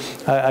given,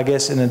 I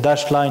guess, in a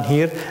dashed line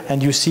here,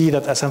 and you see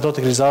that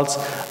asymptotic results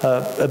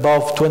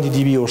above 20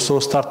 dB or so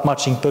start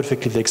matching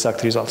perfectly the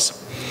exact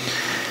results.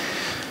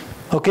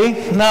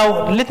 Okay,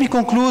 now let me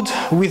conclude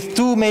with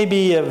two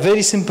maybe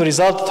very simple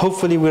results.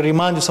 Hopefully will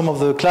remind you some of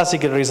the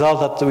classical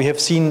results that we have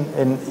seen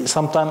in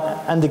sometime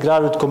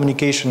undergraduate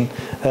communication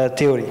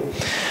theory.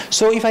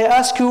 So if I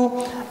ask you,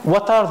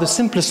 what are the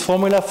simplest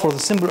formula for the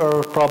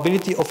simple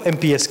probability of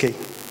MPSK?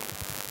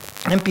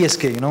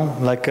 MPSK, you know,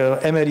 like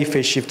Emery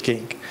phase shift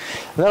keying.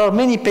 There are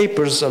many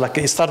papers,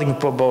 like starting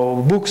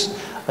books,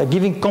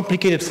 giving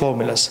complicated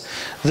formulas.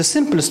 The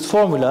simplest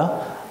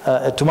formula,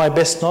 to my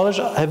best knowledge,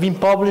 have been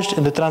published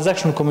in the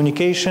transactional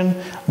communication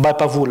by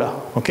Pavula.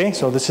 Okay,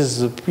 so this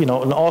is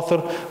an author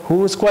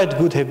who is quite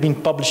good, have been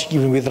published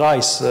even with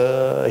Rice.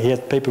 He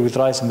had paper with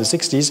Rice in the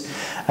 60s.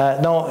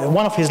 Now,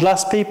 one of his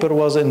last paper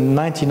was in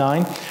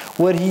 '99,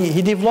 where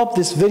he developed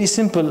this very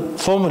simple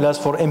formulas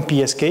for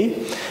MPSK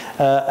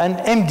and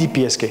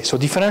MDPSK, so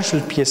differential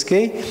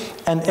PSK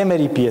and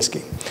Emery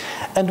PSK.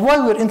 And why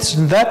we're interested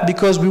in that?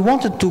 Because we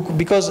wanted to,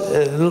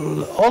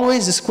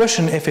 always this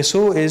question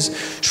FSO is,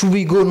 should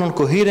we go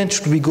non-coherent?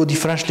 Should we go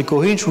differentially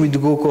coherent? Should we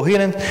go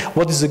coherent?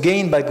 What is the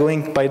gain by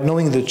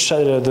knowing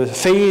the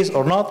phase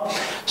or not?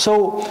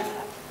 So,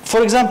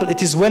 for example,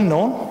 it is well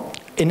known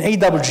in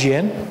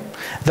AWGN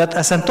that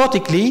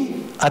asymptotically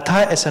at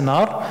high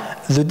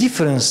SNR, the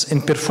difference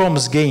in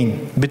performance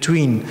gain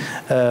between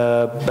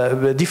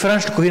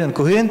differential coherent and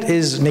coherent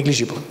is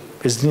negligible.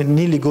 Is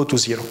nearly go to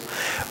zero.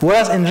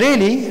 Whereas in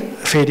Rayleigh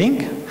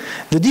fading,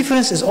 the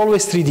difference is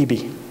always 3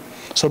 dB.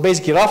 So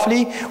basically,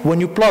 roughly,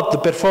 when you plot the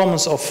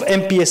performance of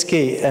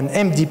MPSK and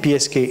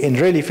MDPSK in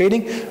Rayleigh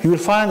fading, you will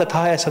find at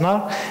high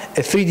SNR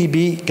a 3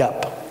 dB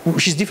gap,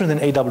 which is different than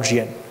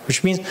AWGN,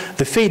 which means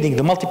the fading,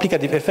 the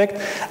multiplicative effect,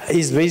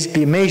 is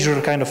basically a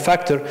major kind of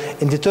factor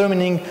in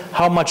determining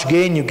how much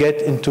gain you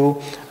get into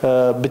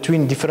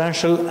between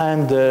differential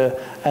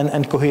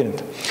and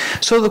coherent.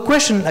 So the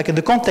question, like in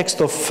the context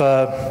of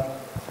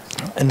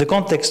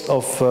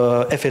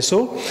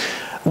FSO,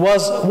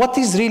 was what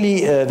is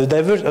really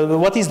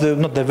what is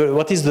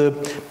the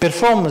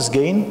performance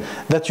gain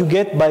that you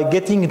get by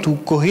getting into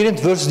coherent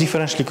versus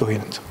differentially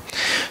coherent?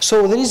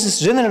 So there is this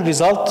general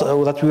result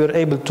that we were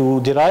able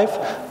to derive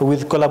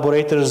with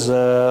collaborators,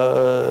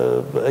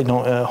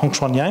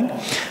 Hongshuan Yang.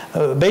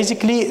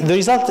 Basically, the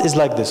result is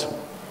like this.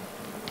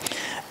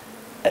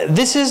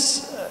 This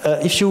is,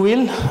 if you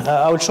will,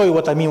 I will show you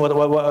what I mean.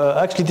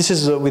 Actually, this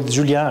is with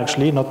Julien,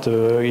 actually, not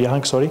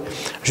Yang, sorry,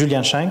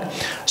 Julien Shang.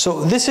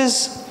 So this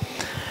is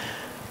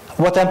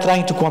what I'm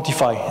trying to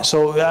quantify.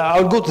 So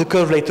I'll go to the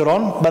curve later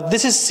on, but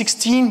this is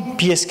 16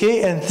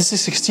 PSK and this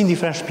is 16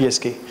 differential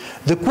PSK.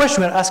 The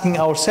question we're asking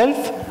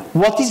ourselves,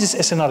 what is this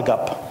SNR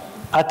gap?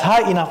 At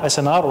high enough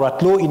SNR or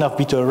at low enough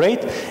beta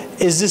rate,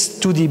 is this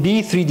 2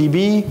 dB, 3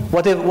 dB,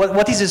 whatever,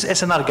 what is this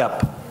SNR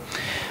gap?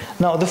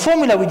 Now the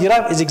formula we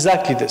derive is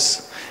exactly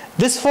this.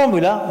 This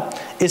formula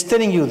is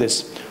telling you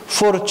this.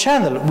 For a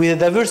channel with a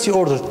diversity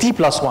order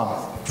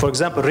T+1, for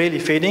example, Rayleigh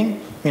fading,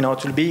 it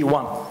will be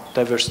 1.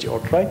 Diversity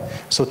order, right?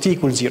 So T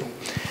equals 0.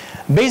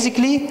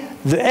 Basically,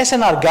 the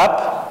SNR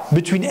gap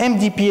between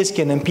MDPSK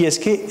and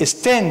MPSK is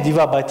 10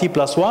 divided by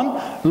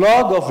T+1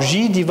 log of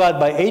G divided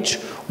by H,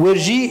 where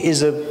G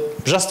is a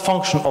just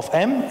function of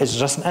M, it's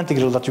just an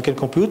integral that you can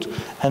compute,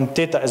 and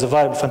theta is a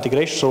variable of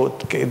integration, so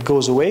it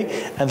goes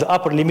away, and the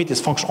upper limit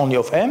is function only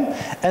of M,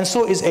 and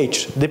so is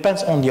H,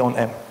 depends only on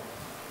M.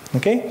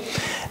 Okay?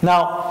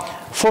 Now,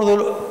 for the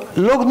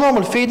log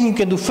normal fading, you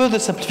can do further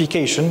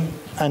simplification,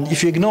 and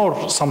if you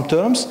ignore some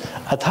terms,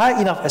 at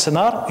high enough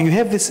SNR, you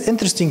have this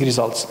interesting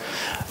results.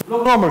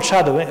 Log normal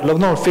shadowing, log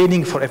normal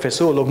fading for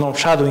FSO, log normal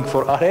shadowing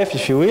for RF,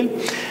 if you will.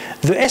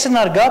 The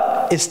SNR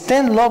gap is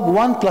 10 log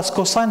 1 plus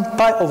cosine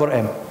pi over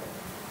M.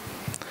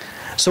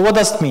 So what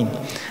does it mean?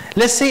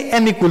 Let's say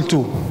M equal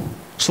 2.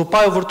 So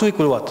pi over 2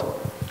 equal what?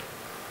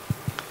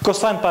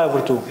 Cosine pi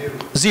over 2?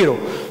 0.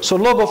 So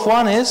log of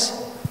 1 is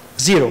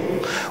 0,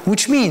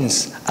 which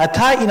means at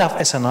high enough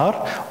SNR,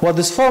 what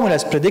this formula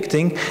is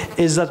predicting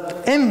is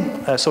that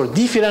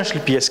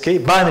differential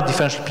PSK, binary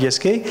differential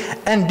PSK,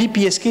 and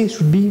BPSK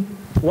should be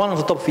one on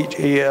the top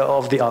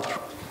of the other.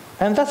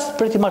 And that's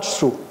pretty much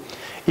true.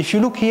 If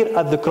you look here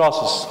at the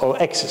crosses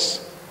or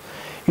x's,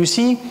 you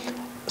see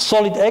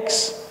solid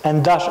X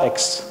and dash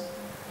X.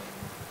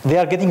 They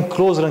are getting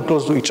closer and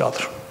closer to each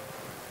other,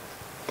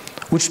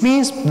 which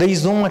means there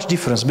is not much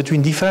difference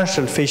between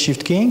differential phase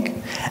shift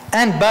keying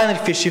and binary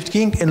phase shift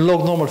keying in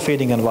log normal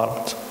fading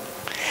environment.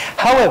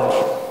 However,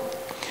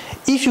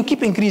 if you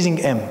keep increasing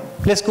M,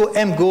 let's go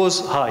M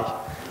goes high.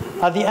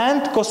 At the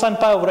end, cosine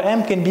pi over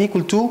M can be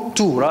equal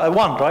to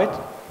 1, right?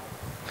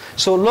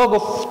 So log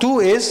of 2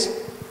 is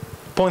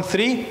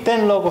 0.3,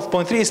 10 log of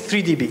 0.3 is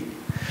 3 dB,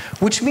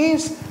 which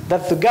means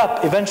that the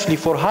gap eventually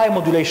for high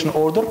modulation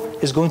order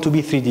is going to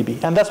be 3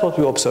 dB, and that's what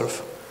we observe.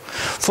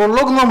 For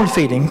log normal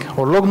fading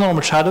or log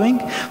normal shadowing,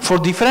 for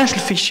differential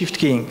phase shift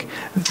keying,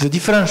 the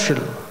differential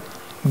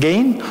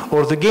gain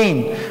or the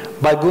gain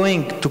by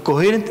going to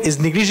coherent is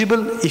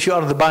negligible if you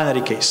are in the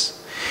binary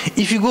case.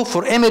 If you go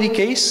for Emery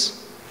case,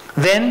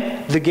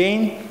 then the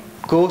gain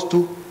goes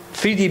to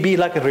 3 dB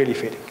like in Rayleigh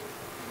fading,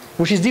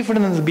 which is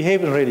different than the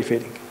behavior in Rayleigh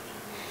fading.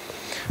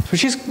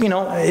 which is, you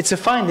know, it's a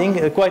finding,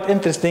 a quite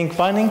interesting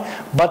finding,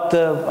 but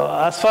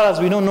as far as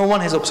we know, no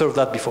one has observed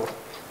that before.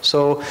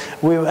 So,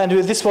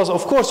 this was,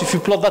 of course, if you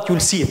plot that,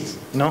 you'll see it,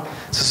 you know.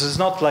 So it's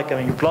not like, I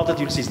mean, you plot it,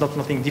 you'll see. It's not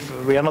nothing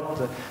different. We are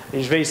not,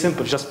 it's very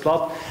simple, just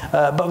plot.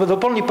 But the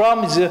only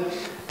problem is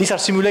these are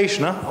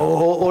simulation, huh?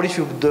 Or if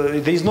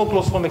there is no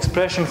closed form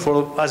expression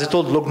for, as I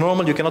told, log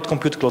normal, you cannot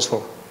compute closed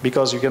form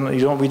because we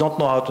don't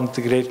know how to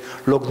integrate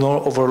log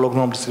normal over log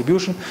normal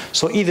distribution.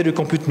 So either you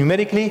compute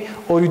numerically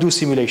or you do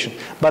simulation.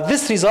 But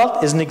this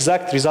result is an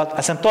exact result,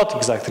 asymptotic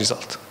exact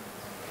result.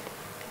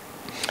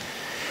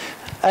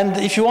 And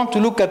if you want to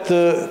look at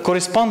the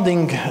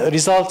corresponding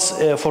results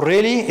for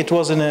Rayleigh, it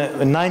was in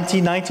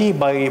 1990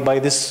 by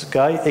this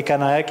guy,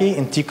 Ekanayaki,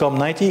 in TCOM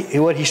 90,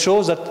 where he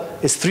shows that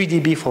it's 3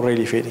 dB for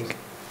Rayleigh fading.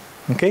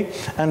 Okay?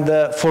 And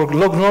for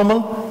log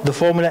normal, the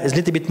formula is a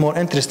little bit more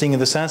interesting in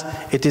the sense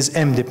it is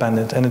M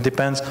dependent, and it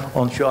depends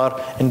on if you are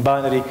in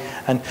binary.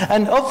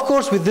 And of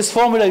course, with this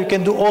formula, you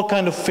can do all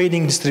kind of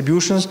fading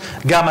distributions.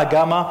 Gamma,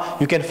 gamma,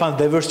 you can find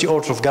diversity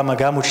order of gamma,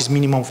 gamma, which is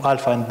minimum of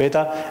alpha and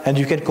beta, and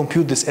you can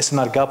compute this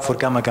SNR gap for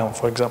gamma, gamma,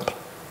 for example.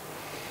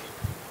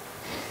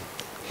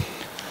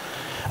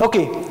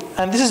 Okay,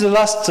 and this is the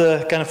last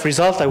kind of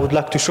result I would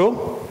like to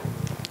show.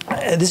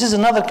 This is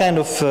another kind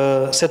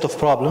of set of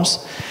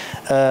problems.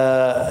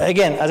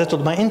 Again, as I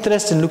told, my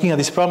interest in looking at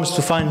these problems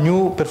to find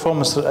new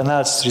performance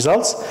analysis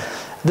results.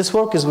 This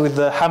work is with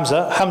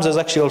Hamza. Hamza is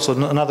actually also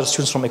another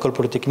student from École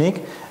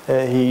Polytechnique.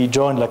 He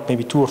joined like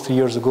maybe 2 or 3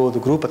 years ago the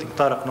group. I think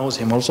Tarek knows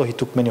him also. He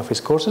took many of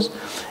his courses.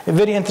 A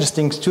very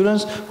interesting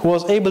student who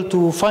was able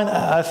to find,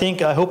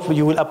 I hope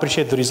you will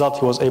appreciate the result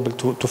he was able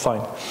to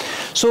find.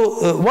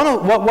 So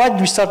why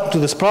did we start to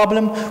this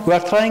problem? We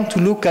are trying to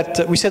look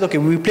at, we said, okay,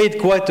 we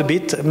played quite a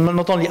bit,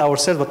 not only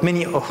ourselves, but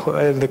many of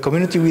the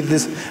community with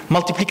this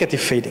multiplicative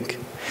fading.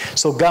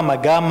 So gamma,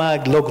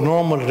 gamma, log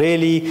normal,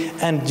 Rayleigh,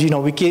 and you know,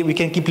 we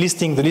can keep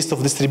listing the list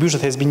of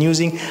distributions that has been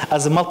using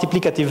as a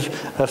multiplicative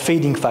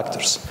fading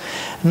factors.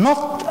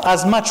 Not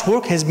as much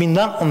work has been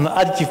done on the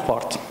additive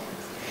part.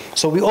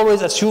 So we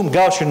always assume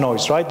Gaussian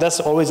noise, right? That's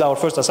always our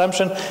first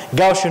assumption.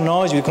 Gaussian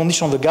noise, you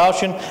condition on the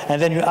Gaussian,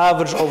 and then you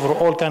average over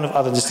all kind of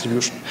other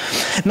distribution.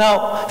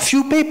 Now,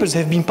 few papers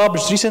have been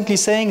published recently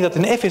saying that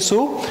in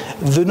FSO,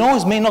 the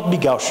noise may not be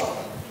Gaussian.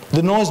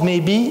 The noise may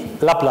be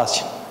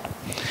Laplacian.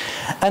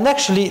 And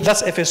actually,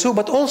 that's FSO,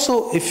 but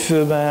also, if,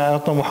 I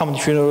don't know, Mohamed,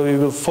 if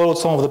you followed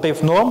some of the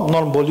paper,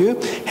 Norm Beaulieu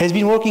has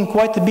been working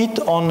quite a bit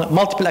on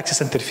multiple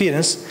axis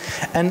interference,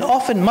 and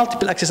often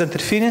multiple axis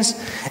interference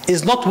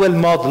is not well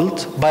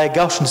modeled by a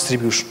Gaussian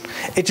distribution.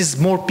 It is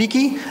more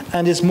peaky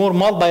and is more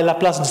modeled by a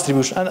Laplacian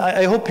distribution. And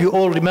I hope you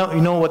all remember,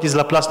 you know what is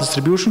Laplacian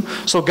distribution.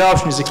 So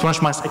Gaussian is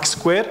exponential minus x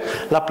squared,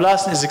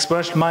 Laplacian is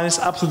exponential minus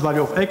absolute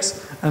value of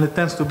x, and it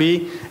tends to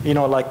be, you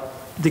know, like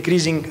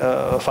decreasing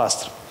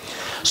faster.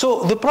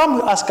 So the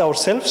problem we ask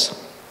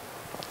ourselves,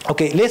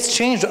 okay, let's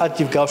change the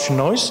additive Gaussian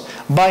noise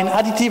by an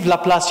additive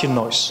Laplacian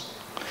noise.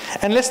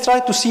 And let's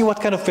try to see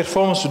what kind of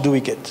performance do we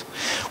get.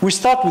 We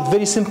start with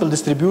very simple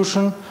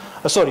distribution,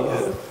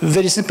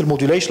 very simple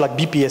modulation like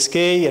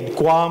BPSK and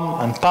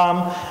QAM and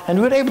PAM,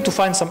 and we were able to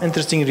find some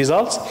interesting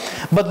results.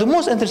 But the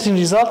most interesting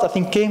result, I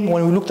think, came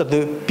when we looked at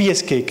the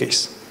PSK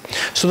case.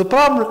 So the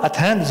problem at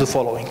hand is the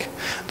following.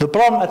 The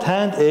problem at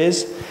hand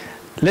is,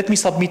 let me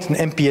submit an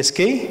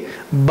MPSK,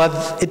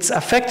 but it's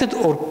affected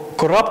or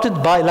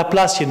corrupted by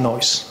Laplacian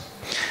noise.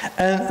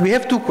 And we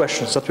have 2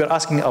 questions that we're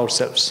asking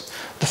ourselves.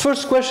 The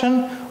first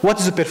question, what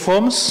is the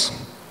performance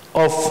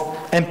of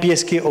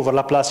MPSK over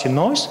Laplacian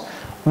noise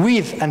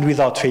with and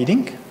without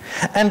fading?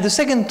 And the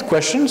second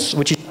question,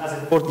 which is as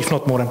important, if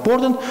not more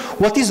important,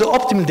 what is the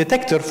optimal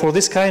detector for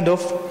this kind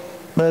of,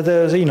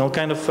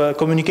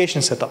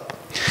 communication setup?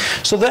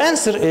 So the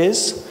answer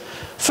is,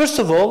 first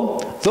of all,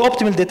 the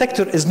optimal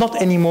detector is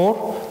not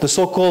anymore the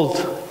so-called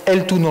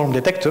L2 norm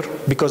detector,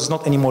 because it's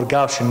not anymore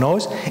Gaussian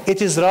noise.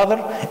 It is rather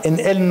an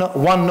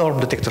L1 norm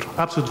detector,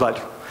 absolute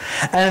value.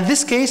 And in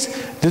this case,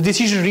 the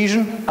decision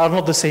region are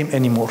not the same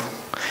anymore.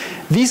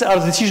 These are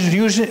the decision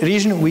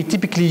region we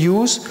typically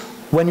use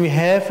when we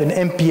have an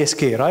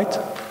MPSK, right?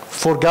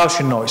 For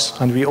Gaussian noise,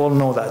 and we all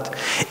know that.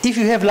 If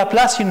you have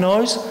Laplacian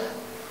noise,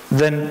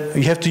 then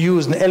you have to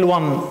use an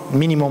L1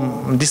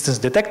 minimum distance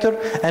detector,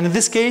 and in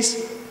this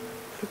case,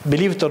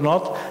 believe it or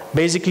not,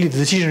 basically the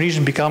decision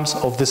region becomes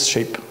of this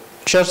shape.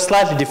 Just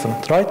slightly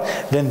different, right,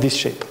 than this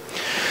shape.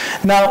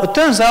 Now, it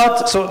turns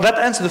out, so that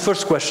answers the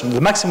first question.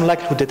 The maximum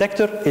likelihood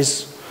detector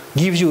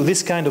gives you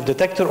this kind of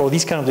detector or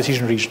this kind of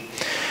decision region.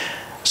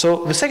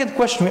 So the second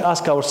question we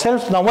ask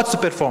ourselves, now what's the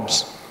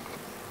performance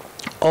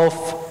of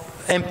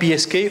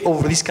MPSK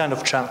over these kind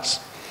of channels?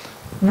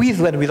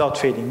 With and without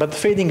fading, but the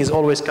fading is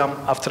always come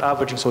after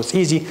averaging, so it's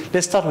easy.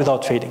 Let's start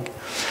without fading.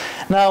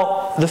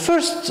 Now, the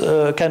first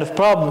kind of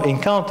problem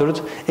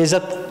encountered is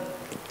that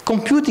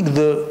computing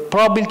the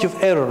probability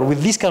of error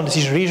with this kind of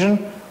decision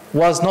region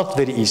was not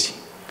very easy,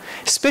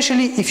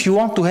 especially if you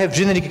want to have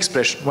generic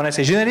expression. When I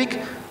say generic,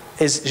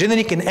 is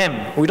generic in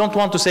M. We don't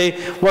want to say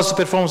what's the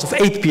performance of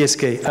 8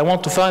 PSK. I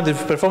want to find the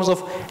performance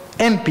of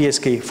M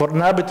PSK for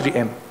an arbitrary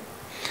M.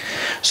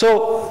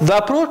 So the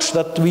approach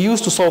that we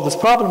used to solve this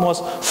problem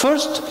was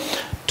first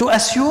to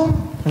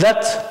assume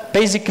that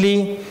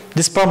basically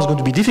this problem is going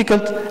to be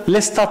difficult.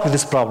 Let's start with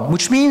this problem,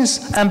 which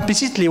means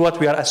implicitly what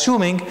we are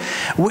assuming,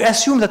 we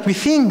assume that we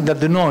think that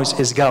the noise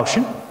is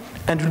Gaussian,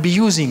 and we'll be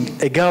using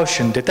a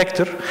Gaussian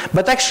detector,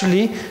 but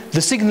actually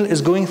the signal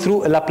is going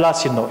through a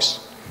Laplacian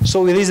noise.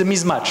 So there is a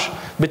mismatch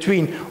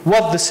between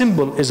what the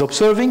symbol is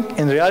observing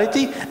in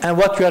reality and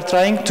what we are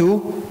trying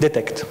to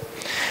detect.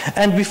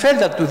 And we felt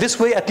that this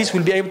way at least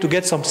we'll be able to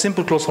get some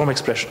simple closed form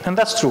expression, and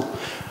that's true.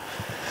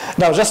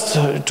 Now, just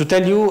to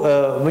tell you,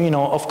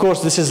 of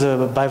course, this is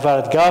a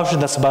bivariate Gaussian,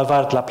 that's a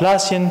bivariate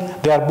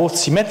Laplacian. They are both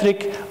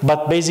symmetric,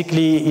 but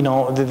basically,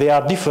 they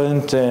are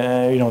different.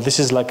 This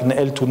is like an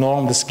L2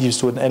 norm, this gives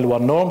to an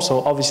L1 norm,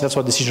 so obviously that's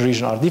why decision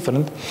regions are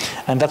different,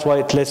 and that's why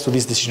it leads to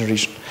this decision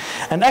region.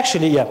 And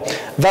actually, yeah,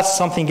 that's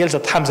something else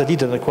that Hamza did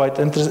that quite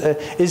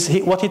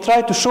interesting. What he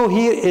tried to show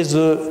here is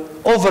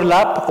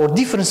overlap or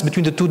difference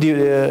between the two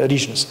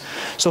regions.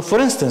 So, for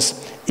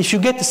instance, if you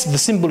get the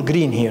symbol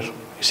green here,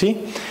 you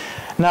see?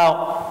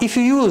 Now, if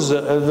you use,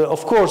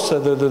 of course,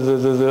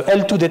 the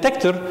L2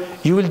 detector,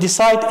 you will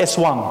decide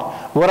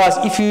S1. Whereas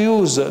if you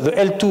use the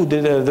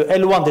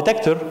L1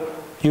 detector,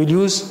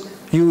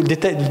 you will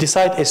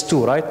decide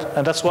S2, right?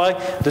 And that's why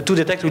the two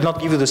detectors will not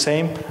give you the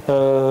same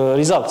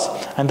results.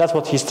 And that's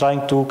what he's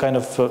trying to kind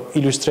of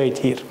illustrate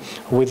here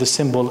with the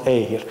symbol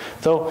A here.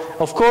 So,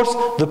 of course,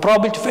 the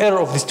probability of error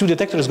of these two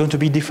detectors is going to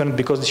be different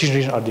because the decision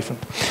regions are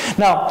different.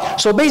 Now,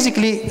 so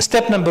basically,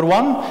 step number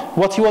one,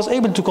 what he was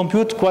able to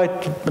compute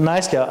quite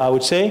nicely, I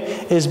would say,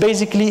 is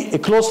basically a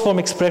closed form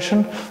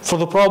expression for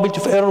the probability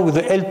of error with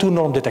the L2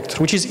 norm detector,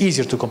 which is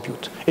easier to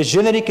compute. It's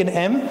generic in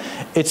M,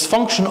 it's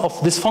function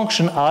of this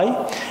function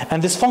I,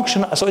 and this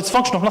function, so it's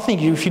function of nothing.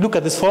 If you look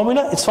at this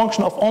formula, it's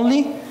function of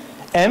only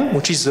M,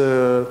 which is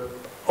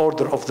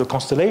order of the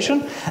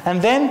constellation,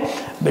 and then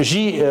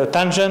G,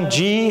 tangent,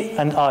 G,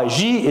 and I.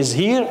 G is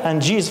here,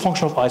 and G is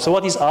function of I. So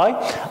what is I?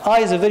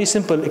 I is a very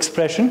simple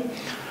expression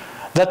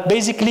that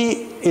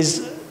basically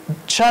is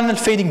channel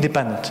fading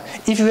dependent.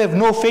 If you have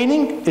no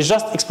fading, it's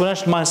just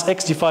exponential minus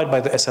x divided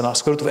by the SNR,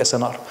 square root of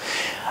SNR.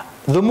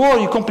 The more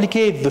you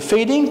complicate the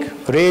fading,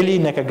 Rayleigh,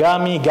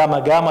 Nakagami,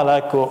 gamma gamma,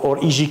 like or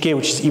EGK,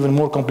 which is even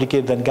more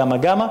complicated than gamma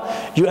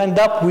gamma, you end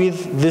up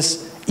with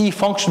this E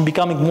function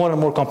becoming more and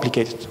more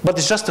complicated. But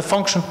it's just a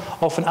function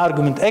of an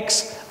argument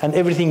x, and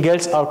everything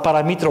else are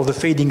parameter of the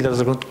fading that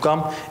is going to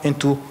come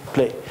into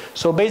play.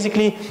 So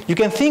basically, you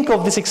can think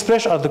of this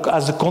expression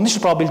as the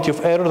conditional probability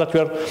of error that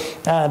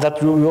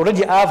we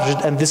already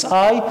averaged, and this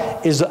I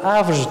is the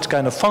averaged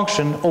kind of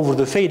function over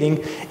the fading.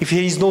 If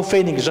there is no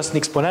fading, it's just an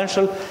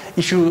exponential.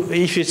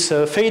 If it's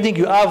fading,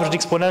 you average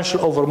exponential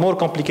over more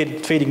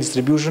complicated fading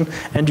distribution,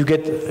 and you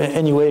get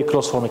anyway a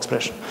closed form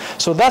expression.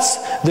 So that's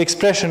the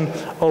expression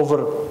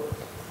over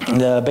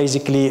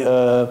basically with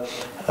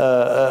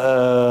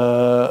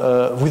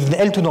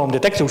an L2 norm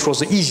detector, which was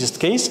the easiest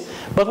case.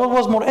 But what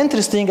was more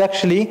interesting,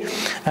 actually,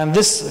 and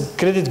this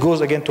credit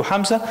goes again to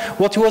Hamza,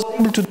 what he was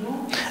able to do,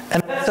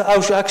 and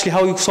that's actually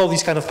how you solve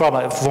these kind of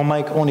problems. From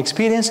my own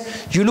experience,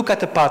 you look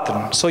at a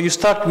pattern. So you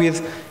start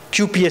with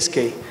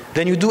QPSK,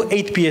 then you do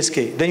 8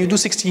 PSK, then you do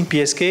 16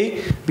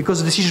 PSK, because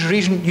the decision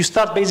region, you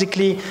start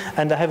basically,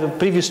 and I have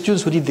previous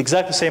students who did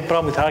exactly the same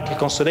problem with hierarchical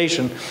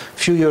constellation a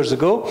few years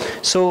ago.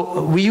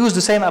 So we use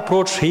the same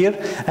approach here,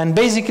 and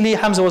basically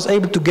Hamza was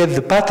able to get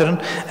the pattern,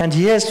 and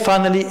he has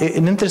finally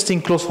an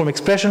interesting closed form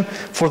expression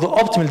for the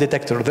optimal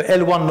detector, the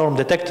L1 norm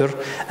detector,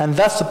 and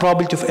that's the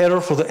probability of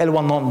error for the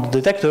L1 norm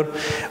detector,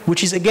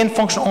 which is again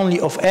function only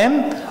of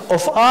M,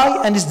 of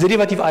I, and its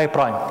derivative I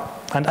prime.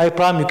 And I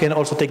prime, you can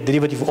also take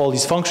derivative of all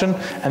these functions,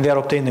 and they are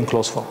obtained in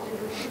closed form.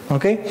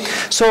 Okay?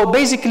 So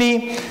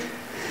basically,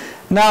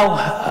 now,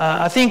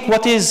 I think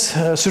what is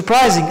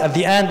surprising at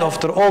the end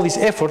after all these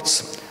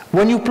efforts,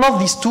 when you plot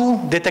these two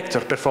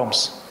detector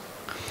performance,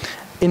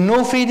 in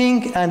no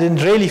fading and in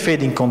Rayleigh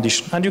fading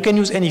condition, and you can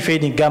use any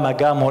fading, gamma,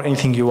 gamma, or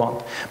anything you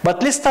want.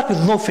 But let's start with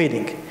no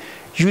fading.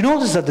 You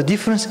notice that the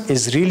difference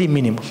is really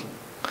minimal.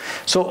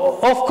 So,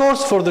 of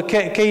course, for the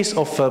case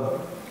of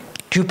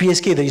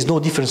QPSK, there is no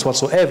difference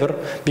whatsoever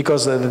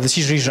because the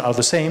decision regions are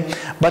the same.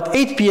 But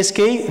 8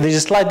 PSK, there is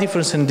a slight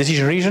difference in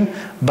decision region,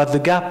 but the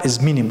gap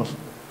is minimal.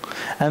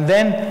 And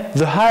then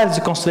the higher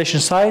the constellation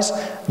size,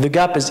 the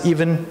gap is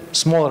even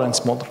smaller and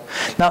smaller.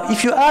 Now,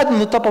 if you add on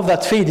the top of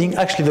that fading,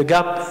 actually the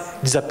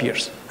gap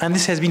disappears. And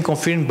this has been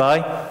confirmed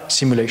by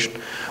simulation,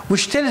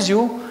 which tells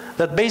you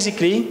that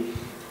basically,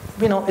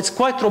 it's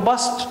quite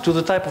robust to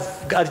the type of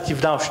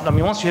additive noise. I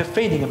mean, once you have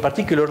fading in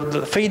particular,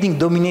 the fading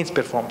dominates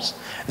performance.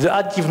 The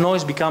additive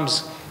noise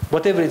becomes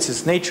whatever it's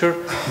its nature,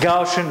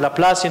 Gaussian,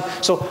 Laplacian.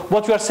 So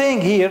what we are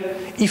saying here,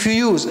 if you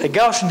use a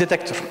Gaussian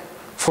detector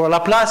for a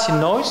Laplacian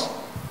noise,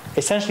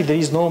 essentially there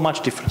is no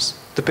much difference.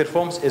 The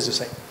performance is the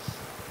same.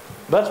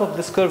 That's what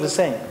this curve is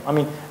saying. I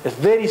mean, a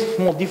very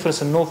small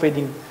difference in no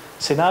fading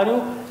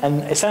scenario,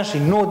 and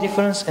essentially no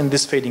difference in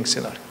this fading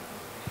scenario.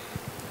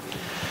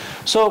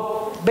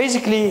 So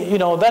basically,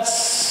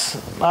 that's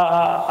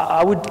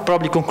I would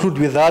probably conclude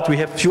with that. We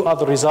have a few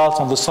other results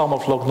on the sum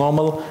of log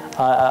normal.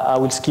 I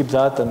will skip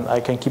that, and I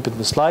can keep it in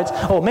the slides.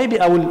 Oh, maybe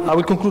I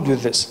will conclude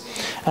with this.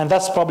 And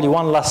that's probably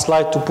one last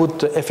slide to put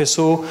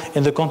FSO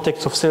in the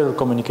context of cellular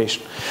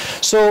communication.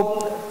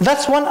 So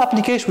that's one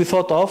application we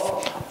thought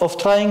of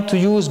trying to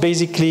use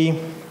basically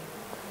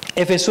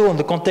FSO in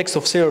the context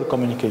of cellular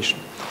communication.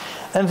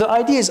 And the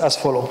idea is as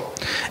follows.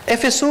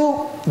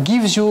 FSO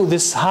gives you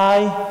this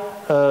high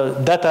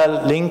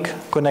data link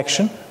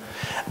connection,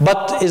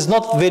 but is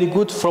not very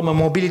good from a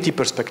mobility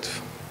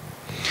perspective.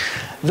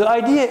 The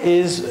idea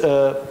is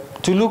to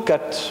look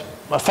at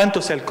a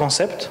femtocell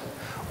concept,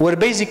 where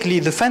basically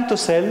the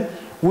femtocell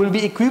will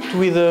be equipped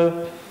with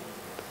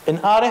an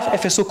RF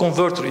FSO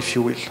converter, if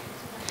you will.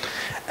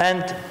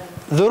 And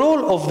the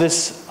role of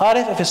this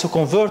RF FSO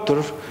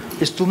converter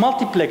is to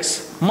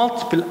multiplex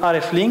multiple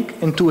RF link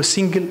into a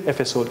single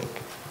FSO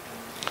link.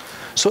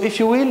 So if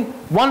you will,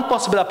 one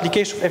possible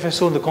application of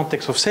FSO in the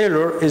context of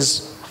cellular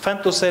is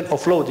femtocell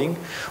offloading,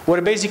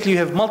 where basically you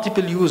have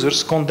multiple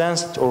users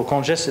condensed or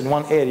congested in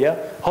one area,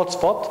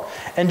 hotspot,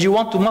 and you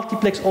want to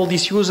multiplex all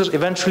these users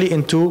eventually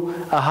into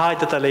a high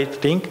data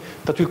rate link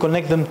that will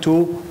connect them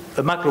to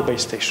a macro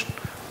base station.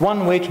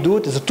 One way to do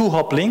it is a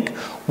two-hop link,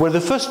 where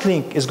the first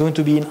link is going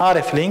to be an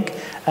RF link,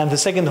 and the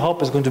second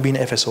hop is going to be an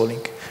FSO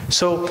link.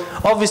 So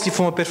obviously,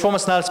 from a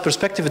performance analysis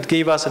perspective, it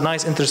gave us a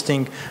nice,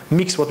 interesting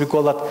mix, what we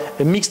call that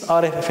a mixed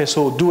RF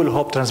FSO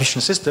dual-hop transmission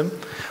system,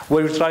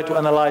 where we try to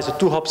analyze a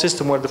two-hop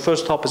system where the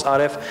first hop is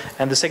RF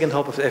and the second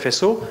hop is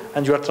FSO,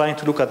 and you are trying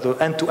to look at the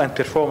end-to-end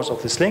performance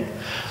of this link.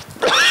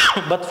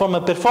 But from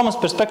a performance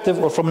perspective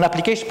or from an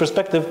application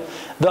perspective,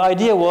 the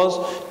idea was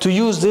to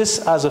use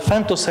this as a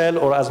femtocell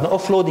or as an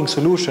offloading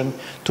solution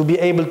to be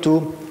able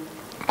to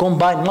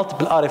combine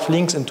multiple RF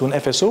links into an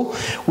FSO.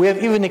 We have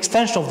even an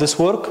extension of this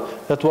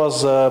work that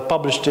was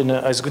published in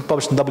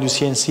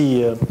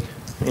WCNC,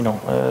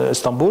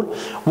 Istanbul,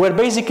 where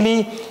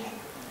basically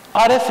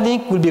RF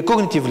link will be a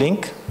cognitive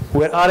link,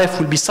 where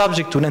RF will be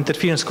subject to an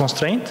interference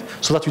constraint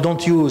so that we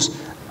don't use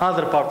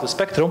other part of the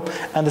spectrum,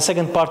 and the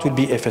second part will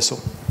be FSO.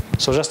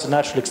 So just a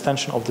natural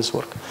extension of this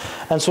work.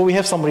 And so we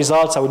have some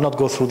results. I will not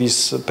go through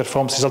these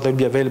performance results. They'll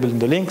be available in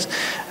the links,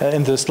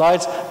 in the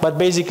slides. But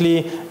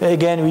basically,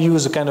 again, we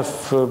use a kind of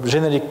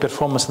generic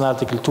performance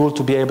analytical tool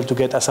to be able to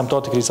get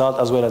asymptotic results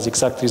as well as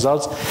exact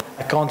results,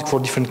 accounting for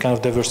different kind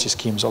of diversity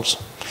schemes also.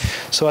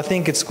 So I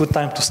think it's a good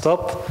time to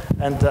stop.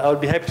 And I'll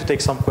be happy to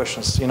take some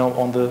questions,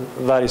 on the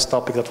various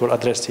topics that were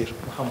addressed here.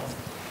 Mohamed.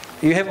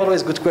 You have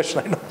always good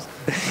questions, I know.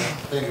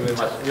 Thank you very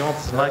much. You want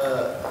the mic?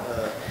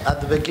 At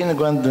the beginning,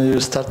 when you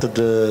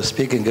started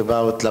speaking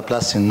about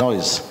Laplacian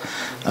noise,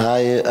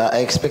 I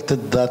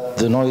expected that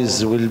the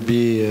noise will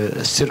be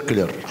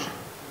circular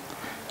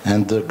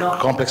and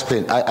complex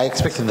plane. I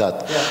expected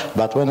that. Yeah.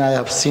 But when I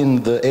have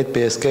seen the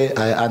 8PSK,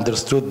 I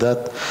understood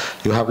that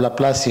you have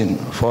Laplacian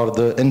for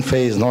the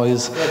in-phase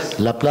noise, yes.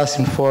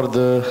 Laplacian for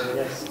the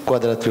yes.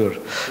 quadrature.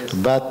 Yes.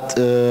 But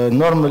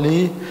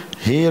normally,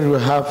 here you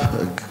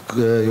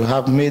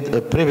have made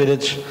a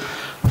privilege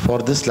for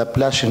this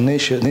Laplacian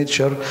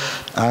nature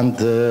and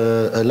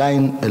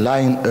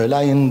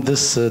align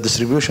this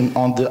distribution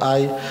on the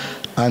I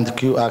and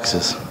Q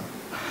axis.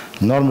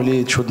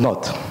 Normally it should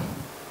not.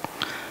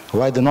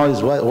 Why the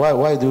noise?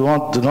 Why do you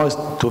want the noise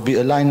to be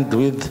aligned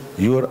with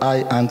your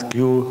I and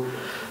Q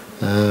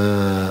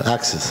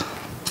axis?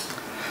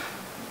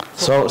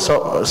 So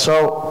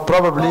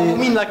probably. You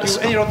mean like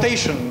any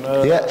rotation?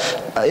 Yeah,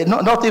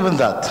 not even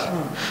that.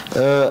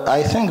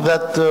 I think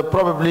that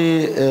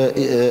probably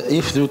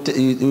if you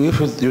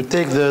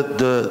take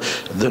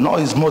the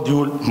noise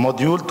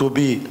module to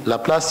be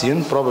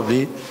Laplacian,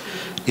 probably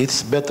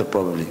it's better.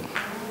 Probably.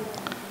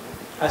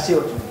 I see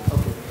what you mean.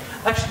 Okay.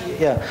 Actually,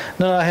 yeah.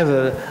 No,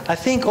 I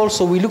think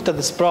also we looked at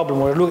this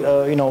problem where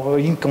we're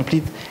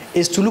incomplete,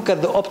 is to look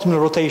at the optimal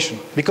rotation,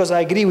 because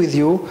I agree with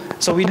you.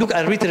 So we look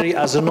arbitrary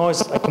as a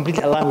noise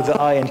completely aligned with the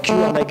I and Q,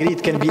 and I agree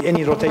it can be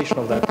any rotation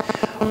of that.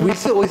 We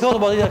thought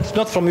about it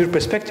not from your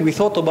perspective. We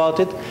thought about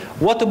it.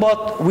 What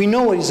about, we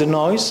know it is a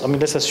noise. I mean,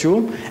 let's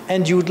assume,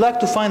 and you would like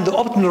to find the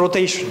optimal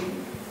rotation,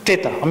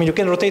 theta. I mean, you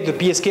can rotate the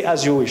PSK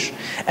as you wish,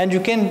 and you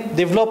can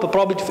develop a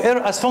probability of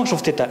error as function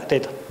of theta.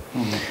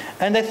 Mm-hmm.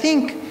 And I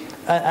think.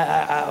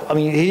 I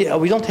mean,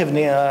 we don't have,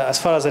 as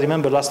far as I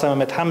remember last time I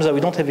met Hamza,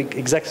 we don't have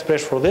exact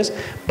expression for this,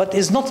 but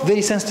it's not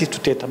very sensitive to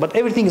theta. But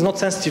everything is not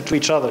sensitive to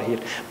each other here.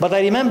 But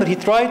I remember he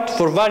tried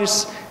for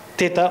various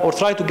theta, or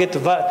tried to get,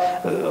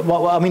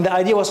 I mean, the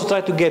idea was to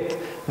try to get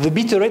the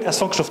beta rate as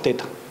function of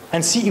theta,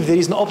 and see if there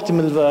is an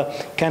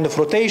optimal kind of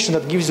rotation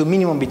that gives you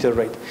minimum beta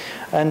rate.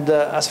 And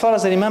as far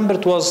as I remember,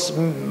 it was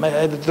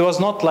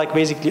not like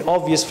basically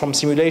obvious from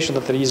simulation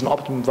that there is an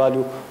optimum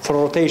value for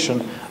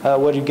rotation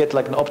where you get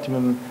like an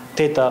optimum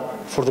theta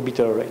for the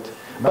beta rate.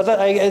 But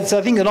it's,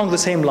 I think, along the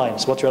same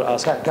lines, what you're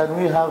asking. Can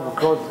we have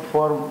closed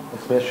form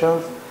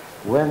expressions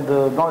when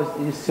the noise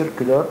is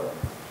circular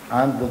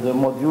and the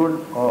module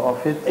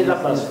of it is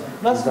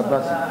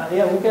Laplacian?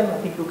 Yeah, we can, I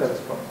think, look at this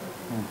problem.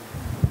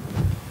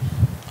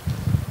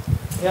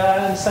 Yeah, I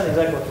understand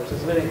exactly what you're saying.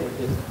 It's very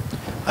important.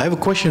 I have a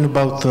question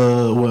about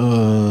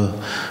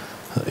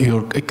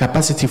your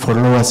capacity for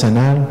low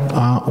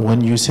SNR.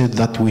 When you said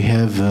that we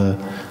have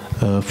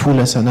full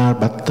SNR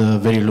but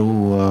very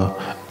low,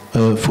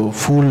 full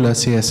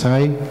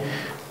CSI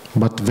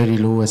but very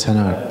low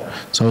SNR.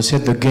 So I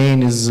said the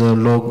gain is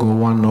log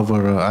 1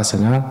 over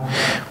SNR,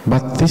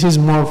 but this is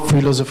more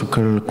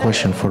philosophical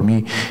question for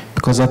me,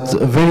 because at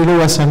very low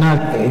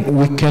SNR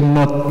we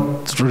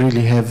cannot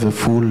really have a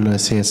full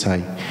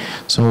CSI.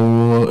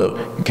 So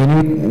can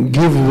you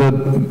give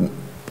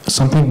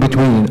something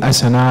between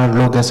SNR,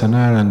 log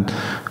SNR, and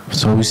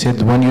so we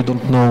said when you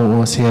don't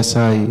know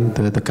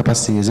CSI, the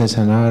capacity is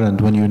SNR, and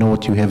when you know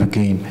it, you have a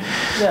gain.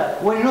 Yeah,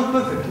 well, not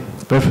perfectly.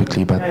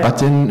 Perfectly, but, yeah.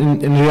 But in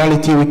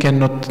reality, we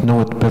cannot know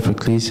it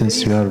perfectly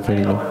since we are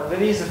very low.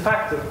 There is a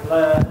factor.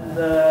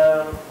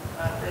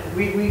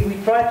 We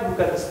try to look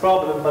at this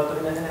problem, but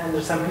in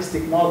a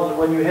simplistic model,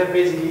 when you have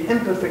basically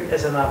imperfect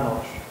SNR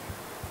knowledge.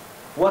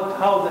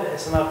 How the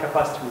SNR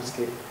capacity will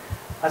scale.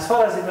 As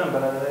far as I remember,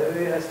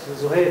 as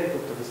Zuhair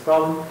put to this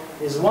problem,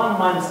 is 1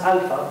 minus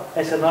alpha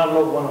SNR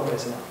log 1 over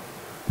SNR,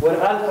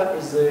 where alpha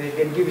is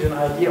can give you an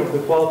idea of the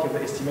quality of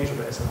the estimation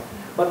of the SNR.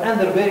 But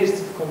under very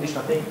strict condition,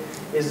 I think,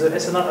 is the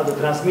SNR at the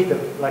transmitter,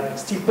 like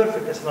still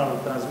perfect SNR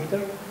at the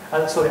transmitter,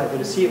 at the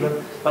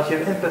receiver, but you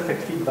have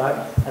imperfect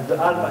feedback, and the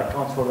alpha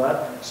accounts for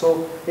that.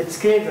 So it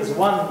scales as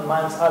 1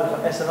 minus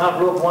alpha SNR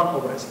log 1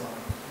 over SNR,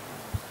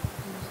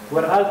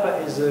 where alpha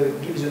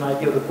gives you an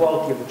idea of the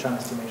quality of the channel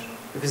estimation.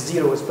 If it's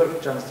 0, it's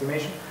perfect channel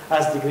estimation.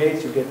 As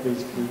degrades, you get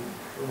basically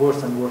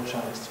worse and worse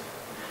channel estimation.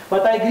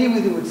 But I agree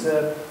with you. It's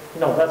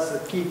that's the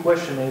key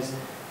question. Is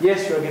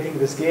yes, you are getting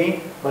this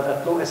gain, but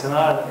at low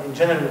SNR, in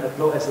general, at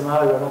low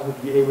SNR, you are not going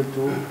to be able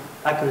to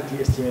accurately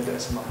estimate the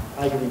SNR.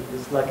 I agree.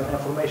 It's like an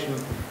information.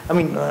 I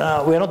mean, we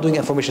are not doing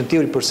information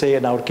theory per se.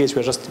 In our case,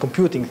 we are just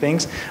computing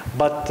things.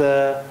 But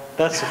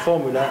that's the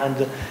formula,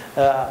 and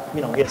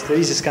yes, there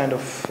is this kind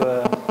of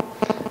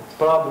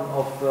problem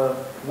of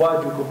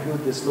why do you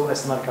compute this low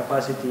SNR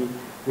capacity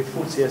with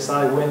full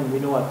CSI when we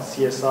know that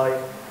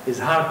CSI is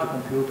hard to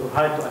compute or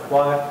hard to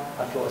acquire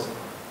at low SNR.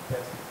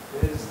 Yes.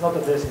 It's not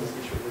addressing this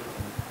issue.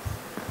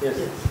 Yes.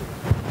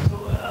 So,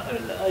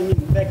 I mean,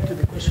 back to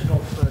the question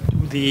of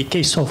to the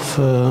case of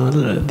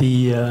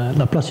the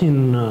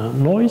Laplacian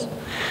noise.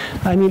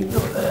 I mean,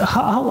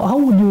 how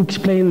would you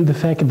explain the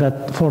fact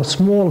that for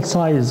small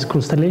size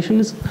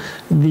constellations,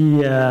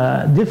 the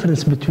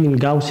difference between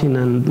Gaussian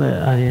and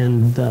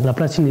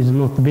Laplacian is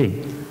not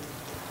big?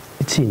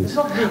 It seems.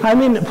 I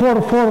mean,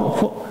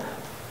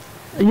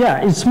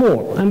 yeah, it's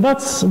small, and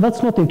that's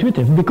not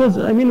intuitive, because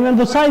I mean, when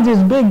the size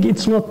is big,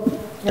 it's not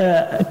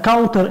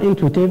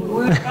counterintuitive,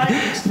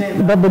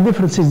 but the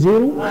difference is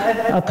 0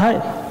 at high.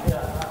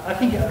 Yeah, I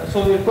think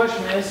so. Your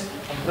question is,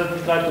 let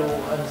me try to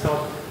answer.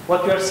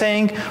 What you are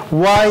saying,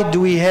 why do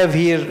we have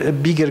here a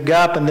bigger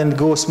gap and then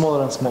go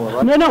smaller and smaller,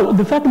 right? No,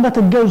 the fact that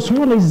it goes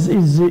smaller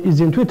is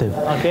intuitive.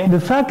 Okay. The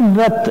fact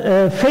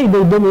that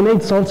fader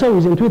dominates also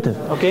is intuitive.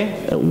 Okay.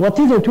 What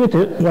is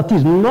intuitive, what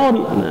is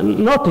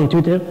not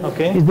intuitive,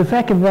 okay, is the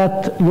fact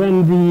that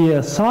when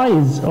the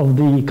size of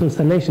the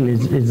constellation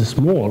is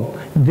small,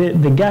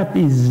 the gap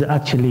is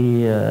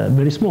actually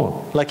very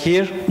small. Like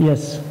here?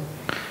 Yes.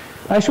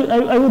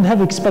 I would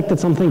have expected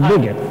something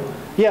bigger.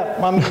 Yeah,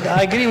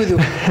 I agree with you.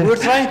 We're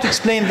trying to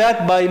explain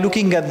that by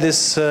looking at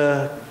this.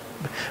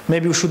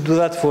 Maybe we should do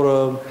that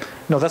for.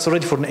 No, that's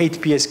already for an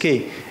 8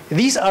 PSK.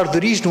 These are the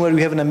region where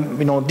we have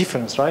an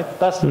difference, right?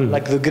 That's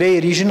like the gray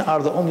region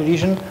are the only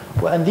region,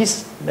 and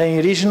this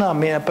region, I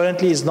mean,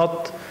 apparently is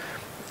not,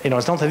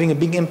 it's not having a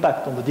big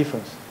impact on the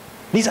difference.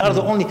 These are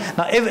the only.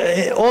 Now,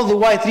 all the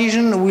white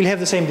region will have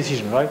the same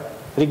decision, right?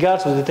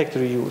 Regardless of the detector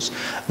you use.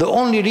 The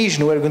only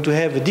region where we're going to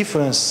have a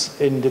difference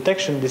in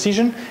detection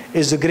decision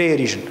is the gray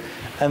region.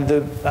 And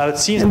the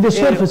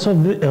surface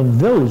of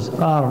those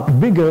are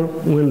bigger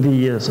when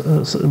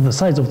the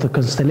size of the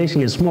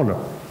constellation is smaller.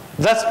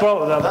 That's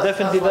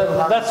definitely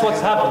that's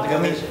what's happened. I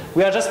mean,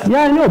 we are just.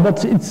 Yeah, I know,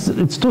 but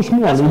it's too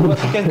small. That's what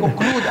we can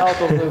conclude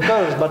out of the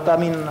curves. But I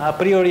mean, a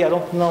priori, I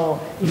don't know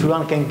if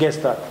one can guess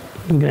that.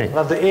 Okay.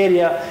 That the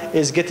area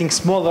is getting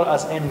smaller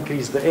as n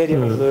increases. The area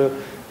of the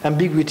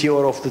ambiguity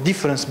or of the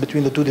difference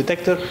between the two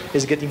detectors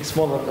is getting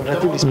smaller,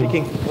 relatively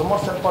speaking. The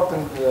most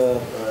important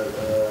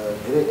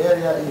gray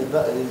area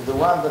is the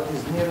one that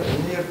is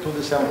near to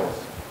the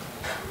samples,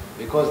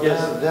 because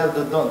there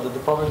the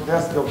probability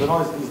density of the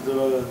noise is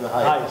the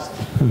highest.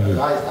 The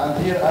highest.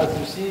 And here, as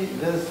you see,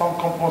 there is some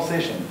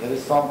compensation. There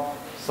is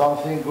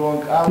something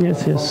going out and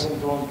something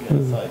going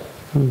inside.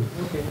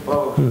 Okay.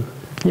 Probably.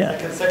 Yeah.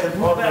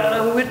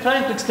 We're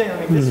trying to explain.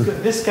 I mean,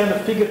 this kind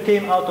of figure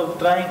came out of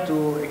trying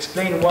to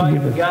explain why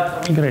the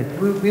gap. I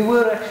mean, we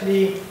were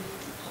actually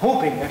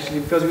hoping,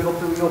 because we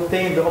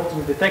obtained the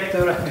optimal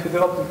detector and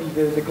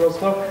the closed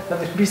curve, that there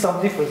would be some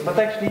difference. But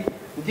actually,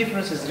 the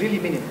difference is really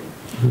minimal.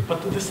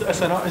 But this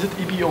SNR, is it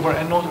EB over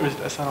N naught or is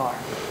it SNR?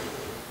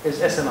 It's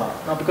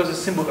SNR. No, because it's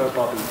simple error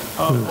probability.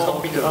 It's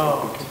not beta error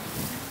probability.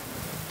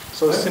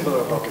 So it's simple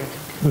error probability.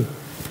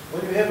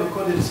 When you have a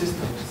coded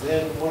system, is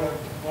there more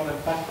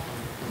impact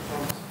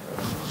from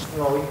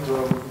No, we need to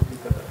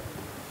look at that.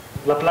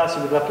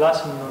 Laplacian with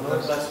Laplacian, no.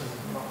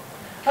 No.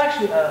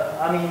 Actually,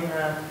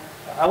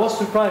 I was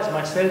surprised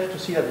myself to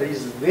see that there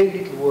is very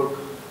little work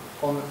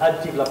on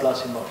additive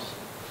Laplacian noise.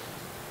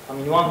 I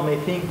mean, one may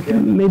think...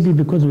 Maybe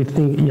because we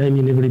think,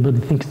 everybody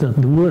thinks that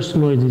the worst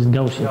noise is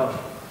Gaussian. Yeah.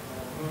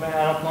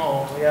 I don't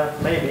know, yeah,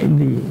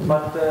 maybe.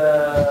 But,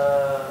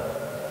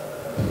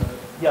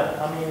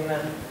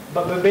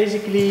 but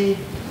basically,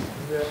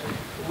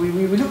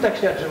 we looked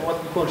actually at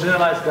what we call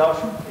generalized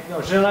Gaussian.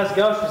 Generalized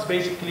Gaussian is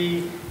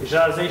basically a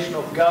generalization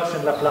of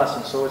Gaussian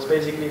Laplacian. So it's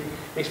basically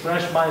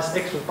exponential minus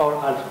x to the power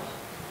alpha.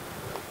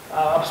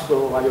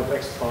 Absolute value of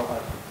x to the power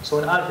alpha. So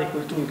when alpha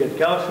equal 2, you get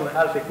Gaussian. When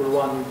alpha equal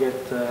 1, you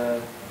get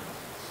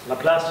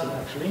Laplacian,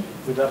 actually,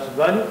 with absolute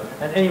value.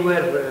 And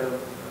anywhere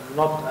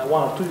not 1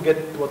 or 2, you get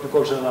what we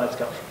call generalized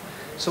Gaussian.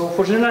 So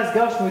for generalized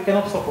Gaussian, we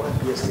cannot solve for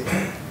MPSK.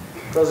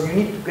 Because you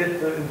need to get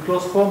in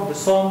closed form the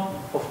sum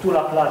of 2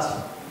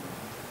 Laplacian,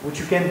 which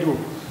you can do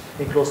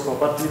in closed form.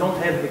 But we don't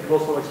have the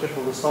closed form expression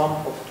for the sum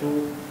of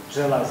 2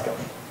 generalized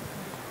Gaussian.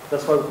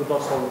 That's why we could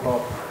not solve the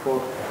problem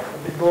for.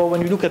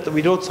 When you look at,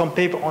 we wrote some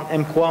paper on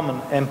MQAM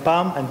and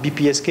MPAM and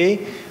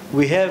BPSK.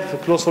 We have a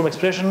closed form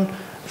expression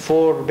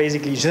for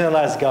basically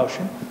generalized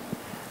Gaussian,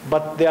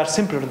 but they are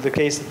simpler in the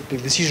case. The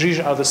decision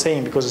regions are the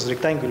same because it's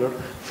rectangular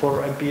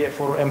for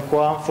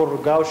MQAM, for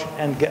Gaussian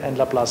and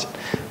Laplacian.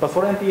 But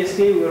for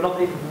MPSK, we are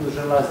not able to do the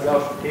generalized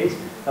Gaussian case,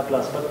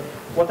 Laplacian. But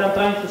what I'm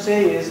trying to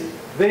say is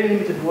very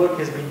limited work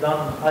has been done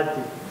on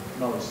additive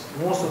noise.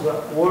 Most of the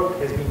work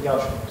has been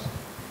Gaussian noise.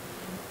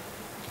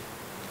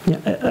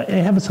 Yeah, I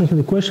have a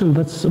second question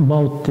that's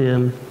about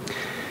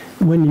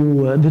when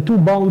you the two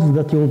bounds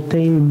that you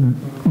obtain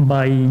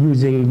by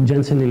using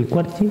Jensen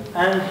inequality.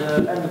 And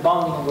the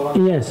bounding on the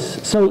one.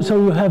 Yes. So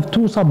you have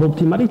two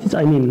suboptimalities.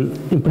 I mean,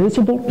 in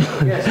principle.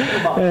 Yes.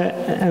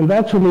 And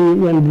actually,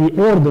 when the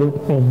order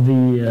of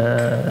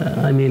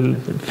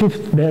the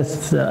fifth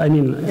best,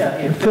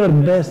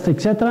 third best,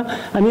 etc.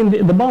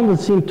 The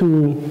bounds seem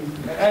to.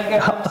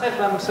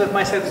 I'm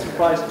myself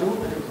surprised too.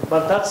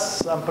 But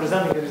I'm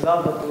presenting a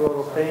result that we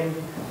obtained,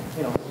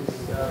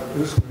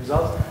 useful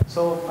results.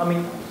 So,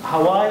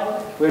 Hawaii,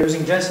 we're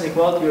using Jensen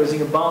inequality, we're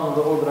using a bound on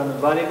the order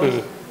random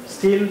variables.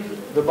 Still,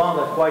 the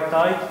bounds are quite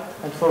tight.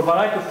 And for a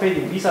variety of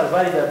fading, these are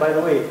valid, by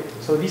the way.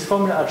 So these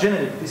formulas are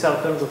generic. These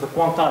are terms of the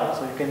quantile.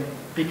 So you can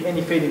pick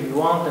any fading you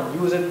want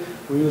and use it.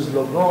 We use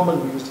log normal,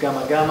 we use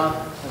gamma gamma,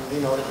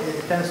 and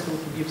it tends to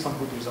give some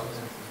good results.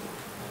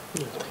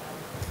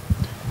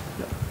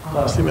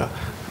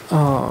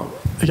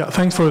 Yeah,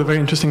 thanks for the very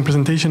interesting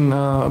presentation.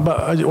 But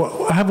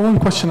I have one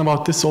question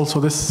about this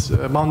also, this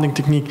bounding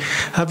technique.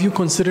 Have you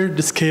considered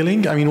the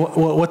scaling?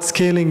 What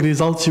scaling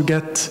results you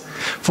get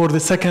for the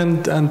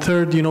second and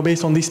third,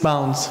 based on these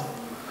bounds?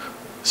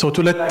 So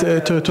to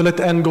let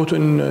n go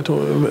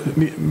to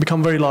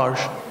become very large.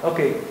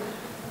 Okay.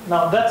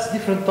 Now that's a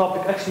different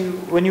topic. Actually,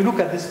 when you look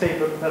at this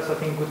paper, that's I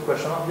think a good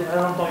question. I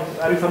don't know.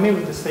 Are you familiar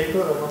with this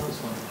paper or not? This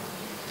one.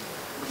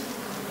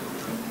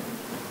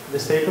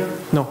 This paper?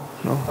 No.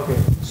 Okay,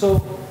 so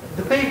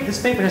this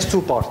paper has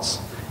two parts.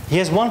 He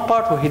has one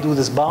part where he do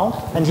this bound,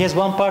 and he has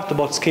one part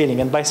about scaling.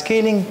 And by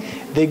scaling,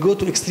 they go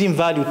to extreme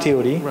value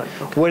theory,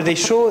 where they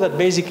show that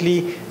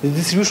basically the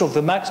distribution of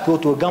the max go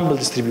to a Gumbel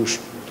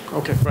distribution.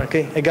 Okay, right.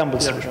 Okay, a Gumbel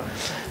distribution.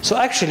 So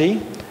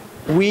actually,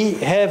 we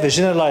have a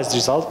generalized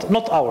result,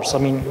 not ours.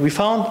 We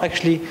found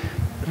actually,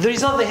 the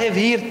result they have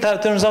here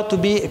turns out to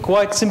be a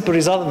quite simple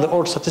result in the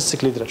old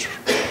statistics literature.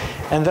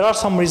 And there are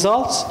some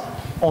results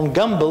on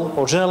Gumbel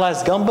or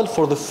generalized Gumbel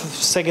for the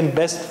second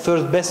best,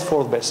 third best,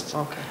 fourth best.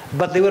 Okay.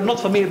 But they were not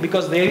familiar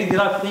because there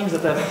are things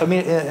that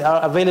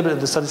are available in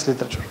the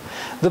statistics literature.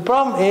 The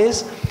problem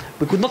is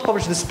we could not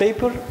publish this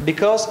paper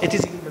because there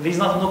is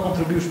no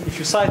contribution. If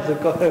you cite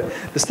the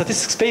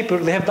statistics paper,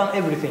 they have done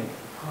everything.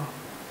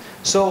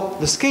 So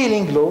the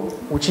scaling law,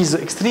 which is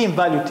the extreme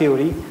value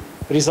theory,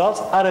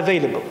 results are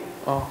available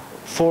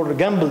for the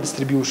Gumbel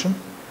distribution.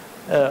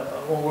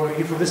 Or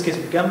for this case,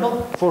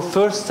 Gumbel for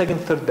first, second,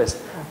 third best.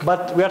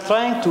 But we are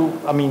trying to,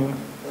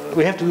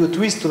 we have to do a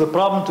twist to the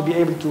problem to be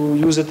able to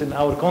use it in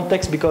our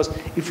context, because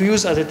if you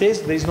use as it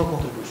is, there is no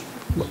contribution.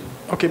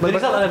 Okay, but the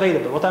results are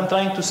available. What I'm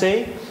trying to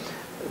say,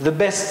 the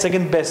best,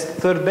 second best,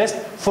 third best,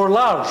 for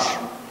large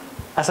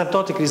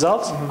asymptotic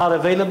results are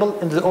available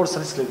in the old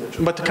statistics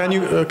literature. But can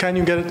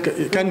you get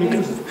it?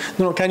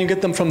 Can you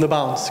get them from the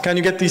bounds? Can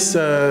you get these?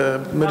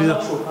 I'm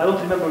not sure. I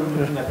don't remember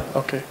looking at that.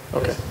 Okay.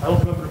 Yes, I don't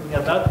remember looking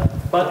at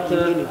that. But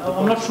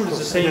I'm not sure it's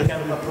the same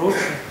kind of approach.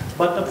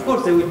 But of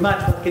course they will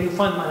match. But can you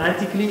find them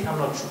analytically? I'm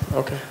not sure.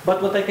 Okay.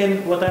 But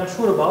what I'm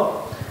sure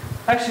about,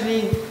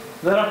 actually,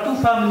 there are two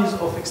families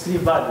of extreme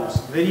values.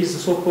 There is the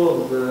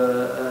so-called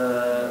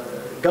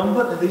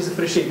Gumbel, and there is a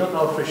Fréchet, not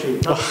our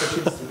Fréchet, not the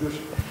Fréchet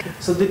distribution.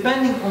 So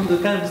depending on the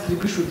kind of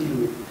distribution you deal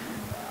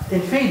with.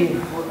 In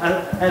fading,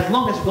 as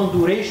long as you don't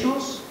do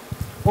ratios,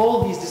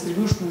 all these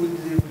distributions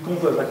will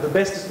converge. Like the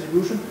best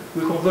distribution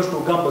will converge to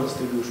a Gumbel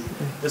distribution.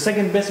 The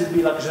second best will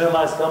be like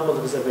generalized Gumbel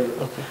that is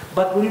available. Okay.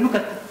 But when you look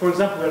at, for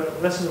example,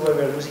 lessons where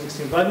we are using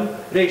extreme value,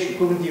 ratio,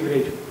 cognitive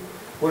ratio.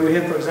 where you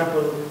have, for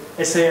example,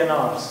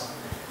 SANRs.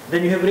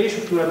 Then you have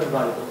ratio to random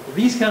variable.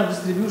 These kind of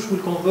distribution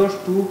will converge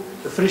to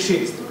the Fréchet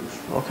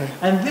distribution. Okay.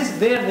 And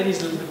there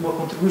is a little bit more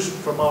contribution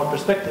from our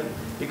perspective,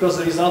 because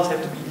the results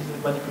have to be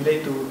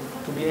manipulated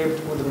to be able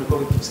to put them in a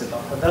cognitive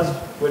setup. And that's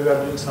where we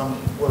are doing some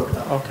work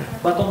now. Okay.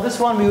 But on this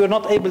one, we were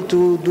not able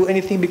to do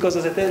anything because,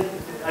 as I tell,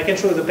 I can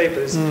show you the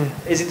papers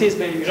as it is,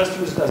 but you just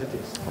use it as it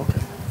is.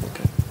 Okay.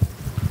 Okay.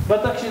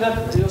 But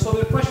actually, so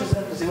your question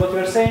is what you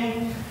are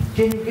saying.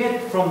 Can you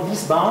get from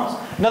these bounds?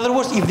 In other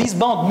words, if these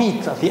bounds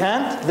meet at the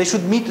end, they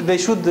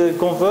should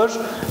converge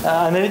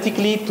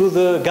analytically to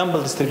the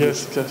Gamble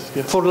distribution.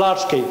 Yes. For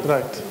large K.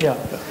 Right. Yeah.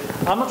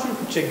 I'm not sure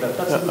if you check that.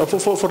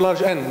 That's for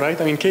large N, right?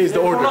 I mean, K is the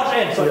order. For large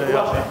N, sorry.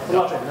 For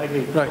large N, I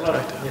agree. Right.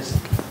 Yes.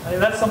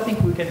 That's something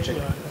we can check.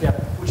 Yeah.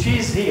 Which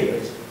is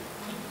here.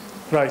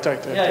 Right.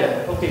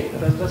 Yeah. Okay.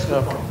 That's a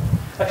good point.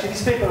 Actually,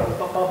 this paper is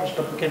not published,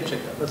 but we can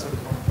check that. That's a good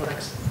point.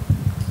 Thanks.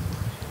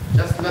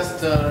 Just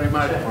last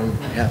remark.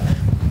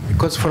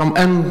 Because from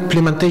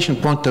implementation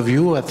point of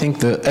view, I think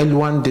the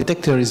L1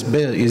 detector is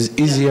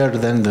easier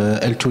than the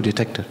L2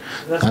 detector.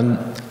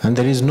 And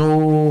there is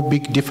no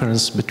big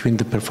difference between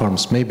the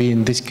performance. Maybe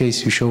in this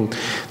case you showed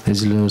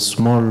there's a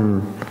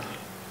small...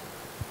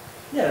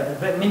 Yeah,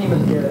 the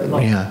minimum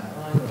loss. Yeah.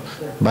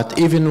 But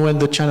even when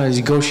the channel is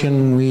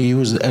Gaussian, we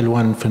use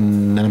L1 for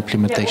an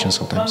implementation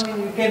sometimes. I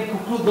mean, you can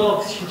conclude a lot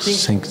of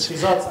things,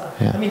 results.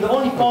 Yeah. I mean, the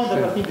only point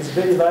that I think is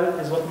very valid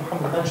is what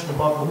Mohamed mentioned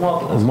about the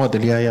model. The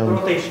model, yeah.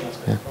 Rotation.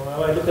 Yeah.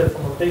 When I look at it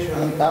from rotation.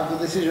 And the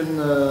decision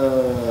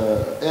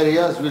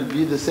areas will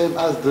be the same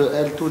as the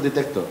L2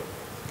 detector.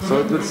 So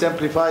it will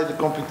simplify the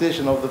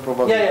computation of the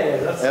probability.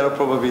 Error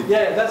probability. I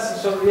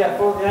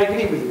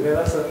agree with you.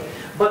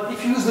 But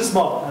if you use this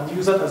model and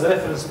use that as a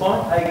reference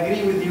point, I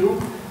agree with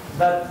you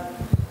that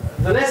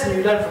the lesson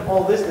you learn from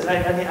all this is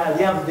at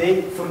the end of the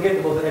day, forget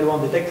about the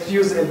L1 detector,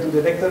 use the L2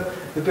 detector.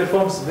 The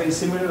performance is very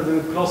similar,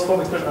 the closed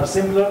form expressions are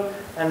similar,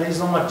 and there is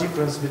not much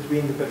difference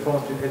between the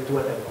performance between L2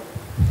 and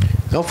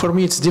L1. No, for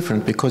me it's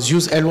different, because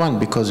use L1,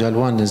 because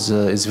L1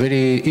 is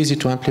very easy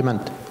to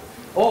implement.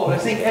 Oh, I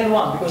think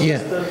L1, because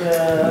it's the...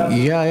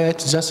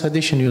 It's just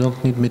addition, you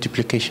don't need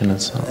multiplication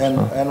and so on.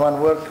 And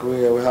one work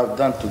we have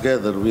done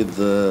together with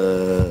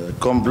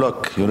Com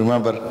block, you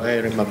remember? I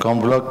remember. Com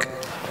block.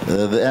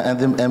 And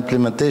the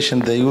implementation,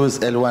 they use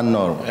L1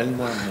 norm.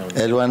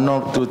 L1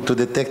 norm to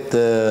detect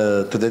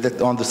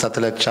on the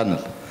satellite channel,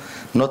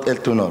 not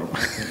L2 norm.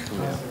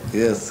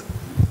 Yes.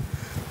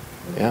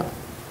 Yeah.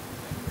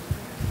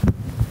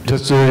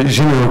 Just a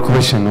general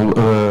question.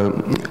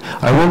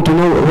 I want to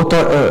know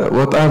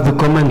what are the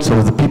comments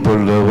of the people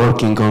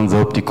working on the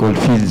optical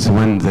fields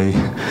when they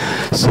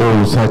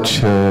saw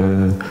such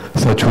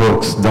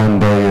works done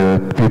by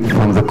people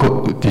from the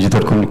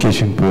digital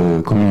communication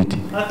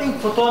community. I think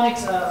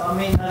photonics, as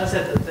I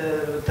said,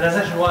 the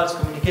transaction wireless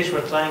communication,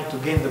 we're trying to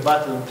gain the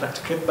battle and try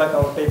to get back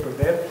our paper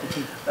there.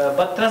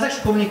 But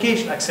transaction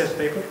communication accepts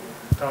paper.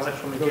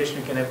 Transaction communication,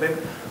 you can have paper.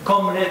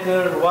 Com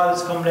letter,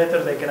 wireless com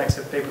letter, they can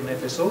accept paper in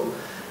FSO.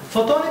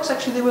 Photonics,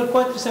 actually, they were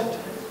quite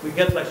receptive. We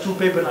get like 2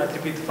 papers in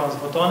IEEE from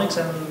photonics,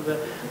 and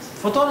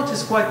photonics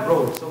is quite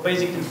broad. So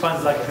basically, you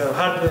find like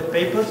hardware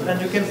papers, and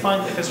you can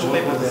find FSO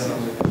papers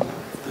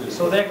there.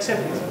 So they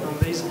accept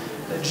these.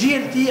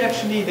 GLT,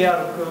 actually, they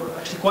are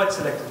actually quite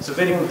selective. It's a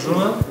very good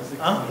journal.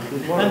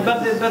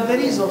 But there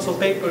is also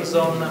papers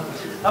on,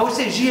 I would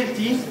say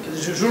GLT,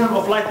 the Journal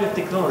of Lightweight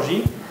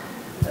Technology.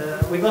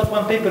 We got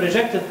one paper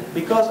rejected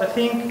because I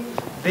think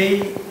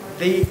they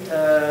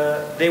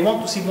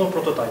want to see more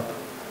prototype.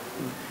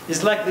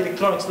 It's like the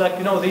electronics, like,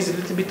 you know, there's a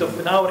little bit of,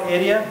 in our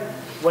area,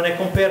 when I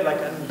compare like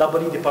a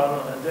double E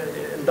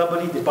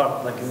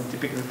department, like in a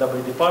typical double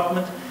E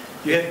department,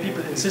 you have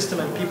people in system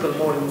and people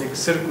more in the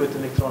circuit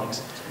and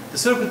electronics. The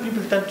circuit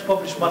people tend to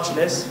publish much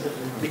less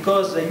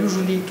because they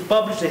usually, to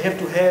publish, they have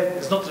to have,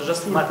 it's not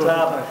just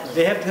MATLAB,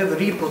 they have to have a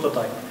real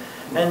prototype.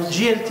 And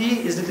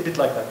GLT is a little bit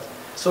like that.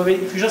 So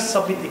if you just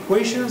submit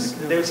equations,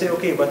 they will say,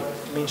 okay, but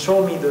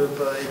show me the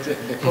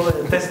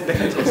test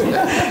methods.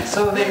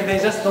 So they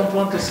just don't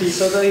want to see.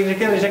 So they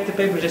can reject the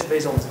paper just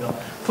based on this.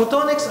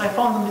 Photonics, I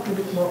found a little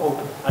bit more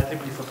open,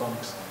 IEEE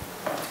photonics.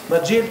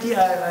 But GLT,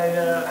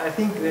 I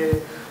think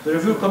the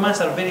review comments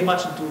are very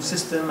much into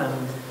system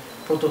and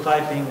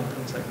prototyping and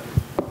things like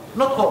that.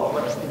 Not all,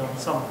 but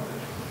some.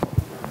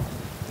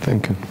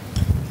 Thank you.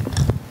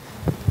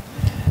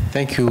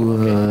 Thank you,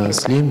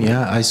 Slim.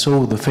 Yeah, I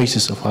saw the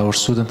faces of our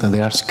students, and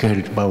they are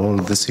scared about all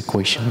this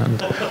equation and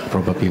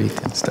probability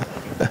and stuff.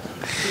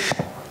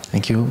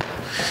 Thank you.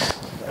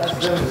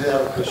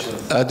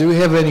 Do we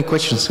have any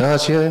questions? I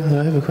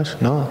have a question.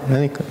 No,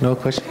 no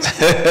questions.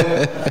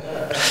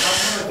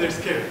 They're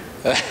scared.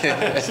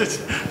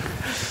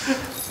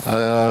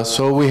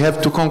 So we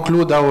have to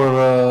conclude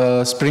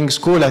our spring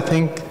school. I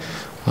think.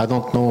 I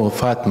don't know,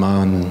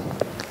 Fatma and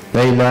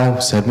Leila,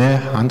 Sameh,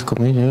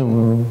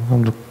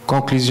 عندكم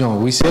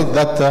conclusion. We said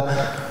that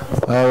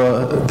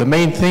the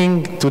main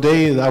thing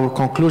today, our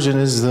conclusion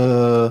is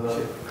the.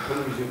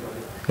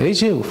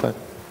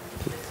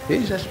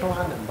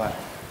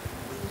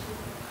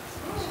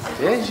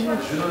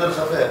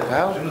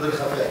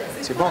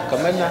 C'est bon, quand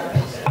même.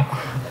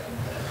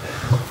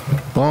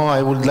 Well,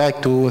 I would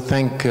like to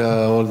thank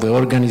all the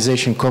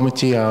organization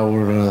committee,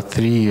 our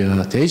three.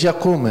 تيجي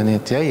أقوم أنا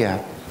تيجي.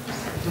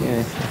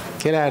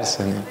 كل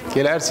عرس أنا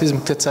كل عرس لازم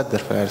تتصدر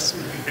في العرس.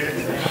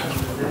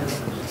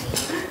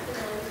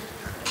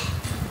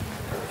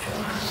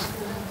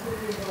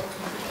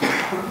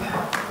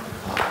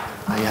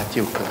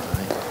 يعطيوك.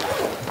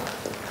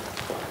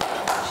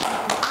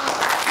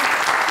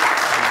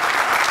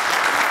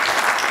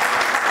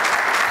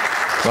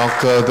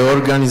 Donc, the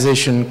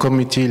organization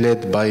committee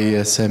led by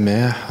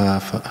Sameh,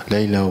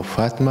 Leila and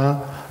Fatma,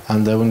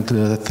 and I want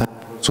to thank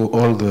to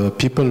all the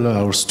people,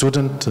 our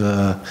student,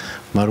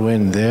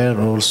 Marwan there,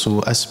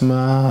 also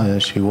Asma,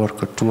 she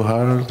worked too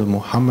hard,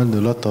 Mohamed,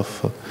 a lot of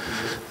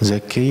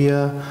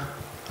Zakiya,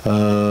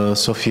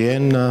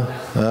 Sofiane,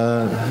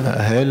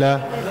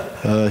 Hela,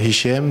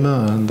 Hisham,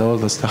 and all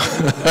the stuff.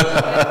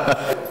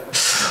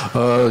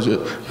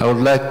 I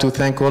would like to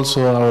thank also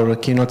our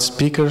keynote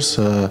speakers,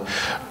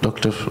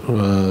 Dr.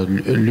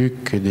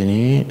 Luc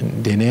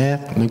Dener,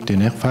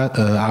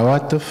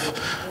 Awatif,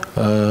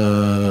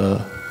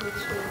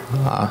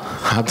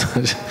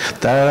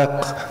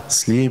 Tarek,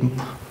 Slim,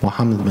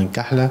 Mohamed Ben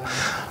Kahla,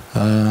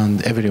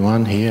 and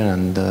everyone here,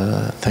 and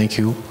thank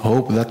you.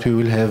 Hope that we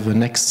will have a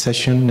next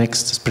session,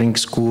 next spring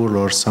school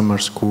or summer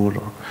school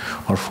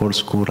or fall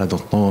school, I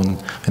don't know,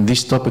 in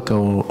this topic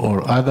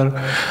or other,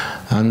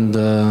 and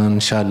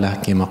inshallah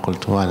كما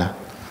قلت. voilà.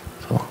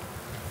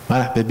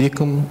 مرحبا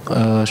بكم.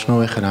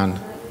 شنو آخر عنا؟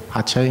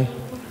 حد شيء؟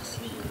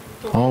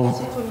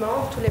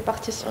 Tous les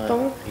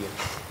participants.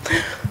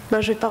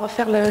 Ben, je ne vais pas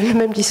refaire le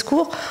même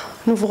discours.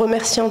 Nous vous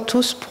remercions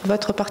tous pour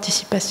votre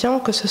participation,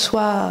 que ce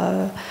soit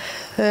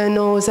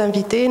nos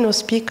invités, nos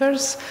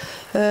speakers,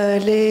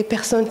 les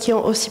personnes qui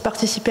ont aussi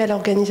participé à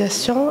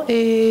l'organisation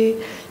et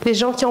les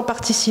gens qui ont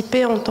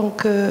participé en tant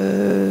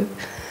que...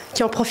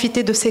 qui ont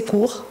profité de ces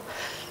cours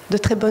de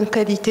très bonne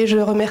qualité. Je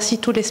remercie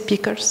tous les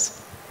speakers,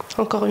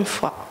 encore une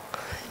fois.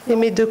 Et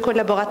mes deux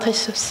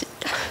collaboratrices aussi.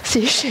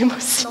 C'est chez moi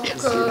aussi. Donc,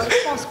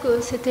 je pense que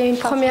c'était une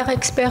première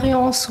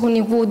expérience au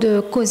niveau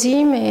de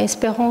COSIM et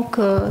espérons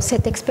que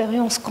cette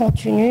expérience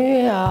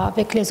continue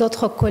avec les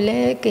autres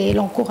collègues et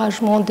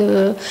l'encouragement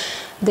de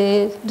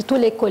tous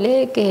les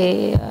collègues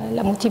et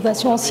la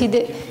motivation aussi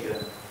des...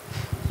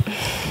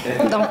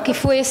 Donc il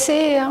faut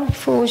essayer, hein, il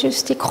faut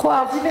juste y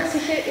croire.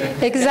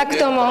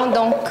 Exactement,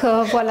 donc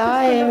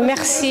voilà, et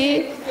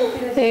merci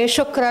et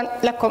shukran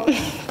lakum.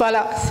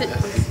 Voilà.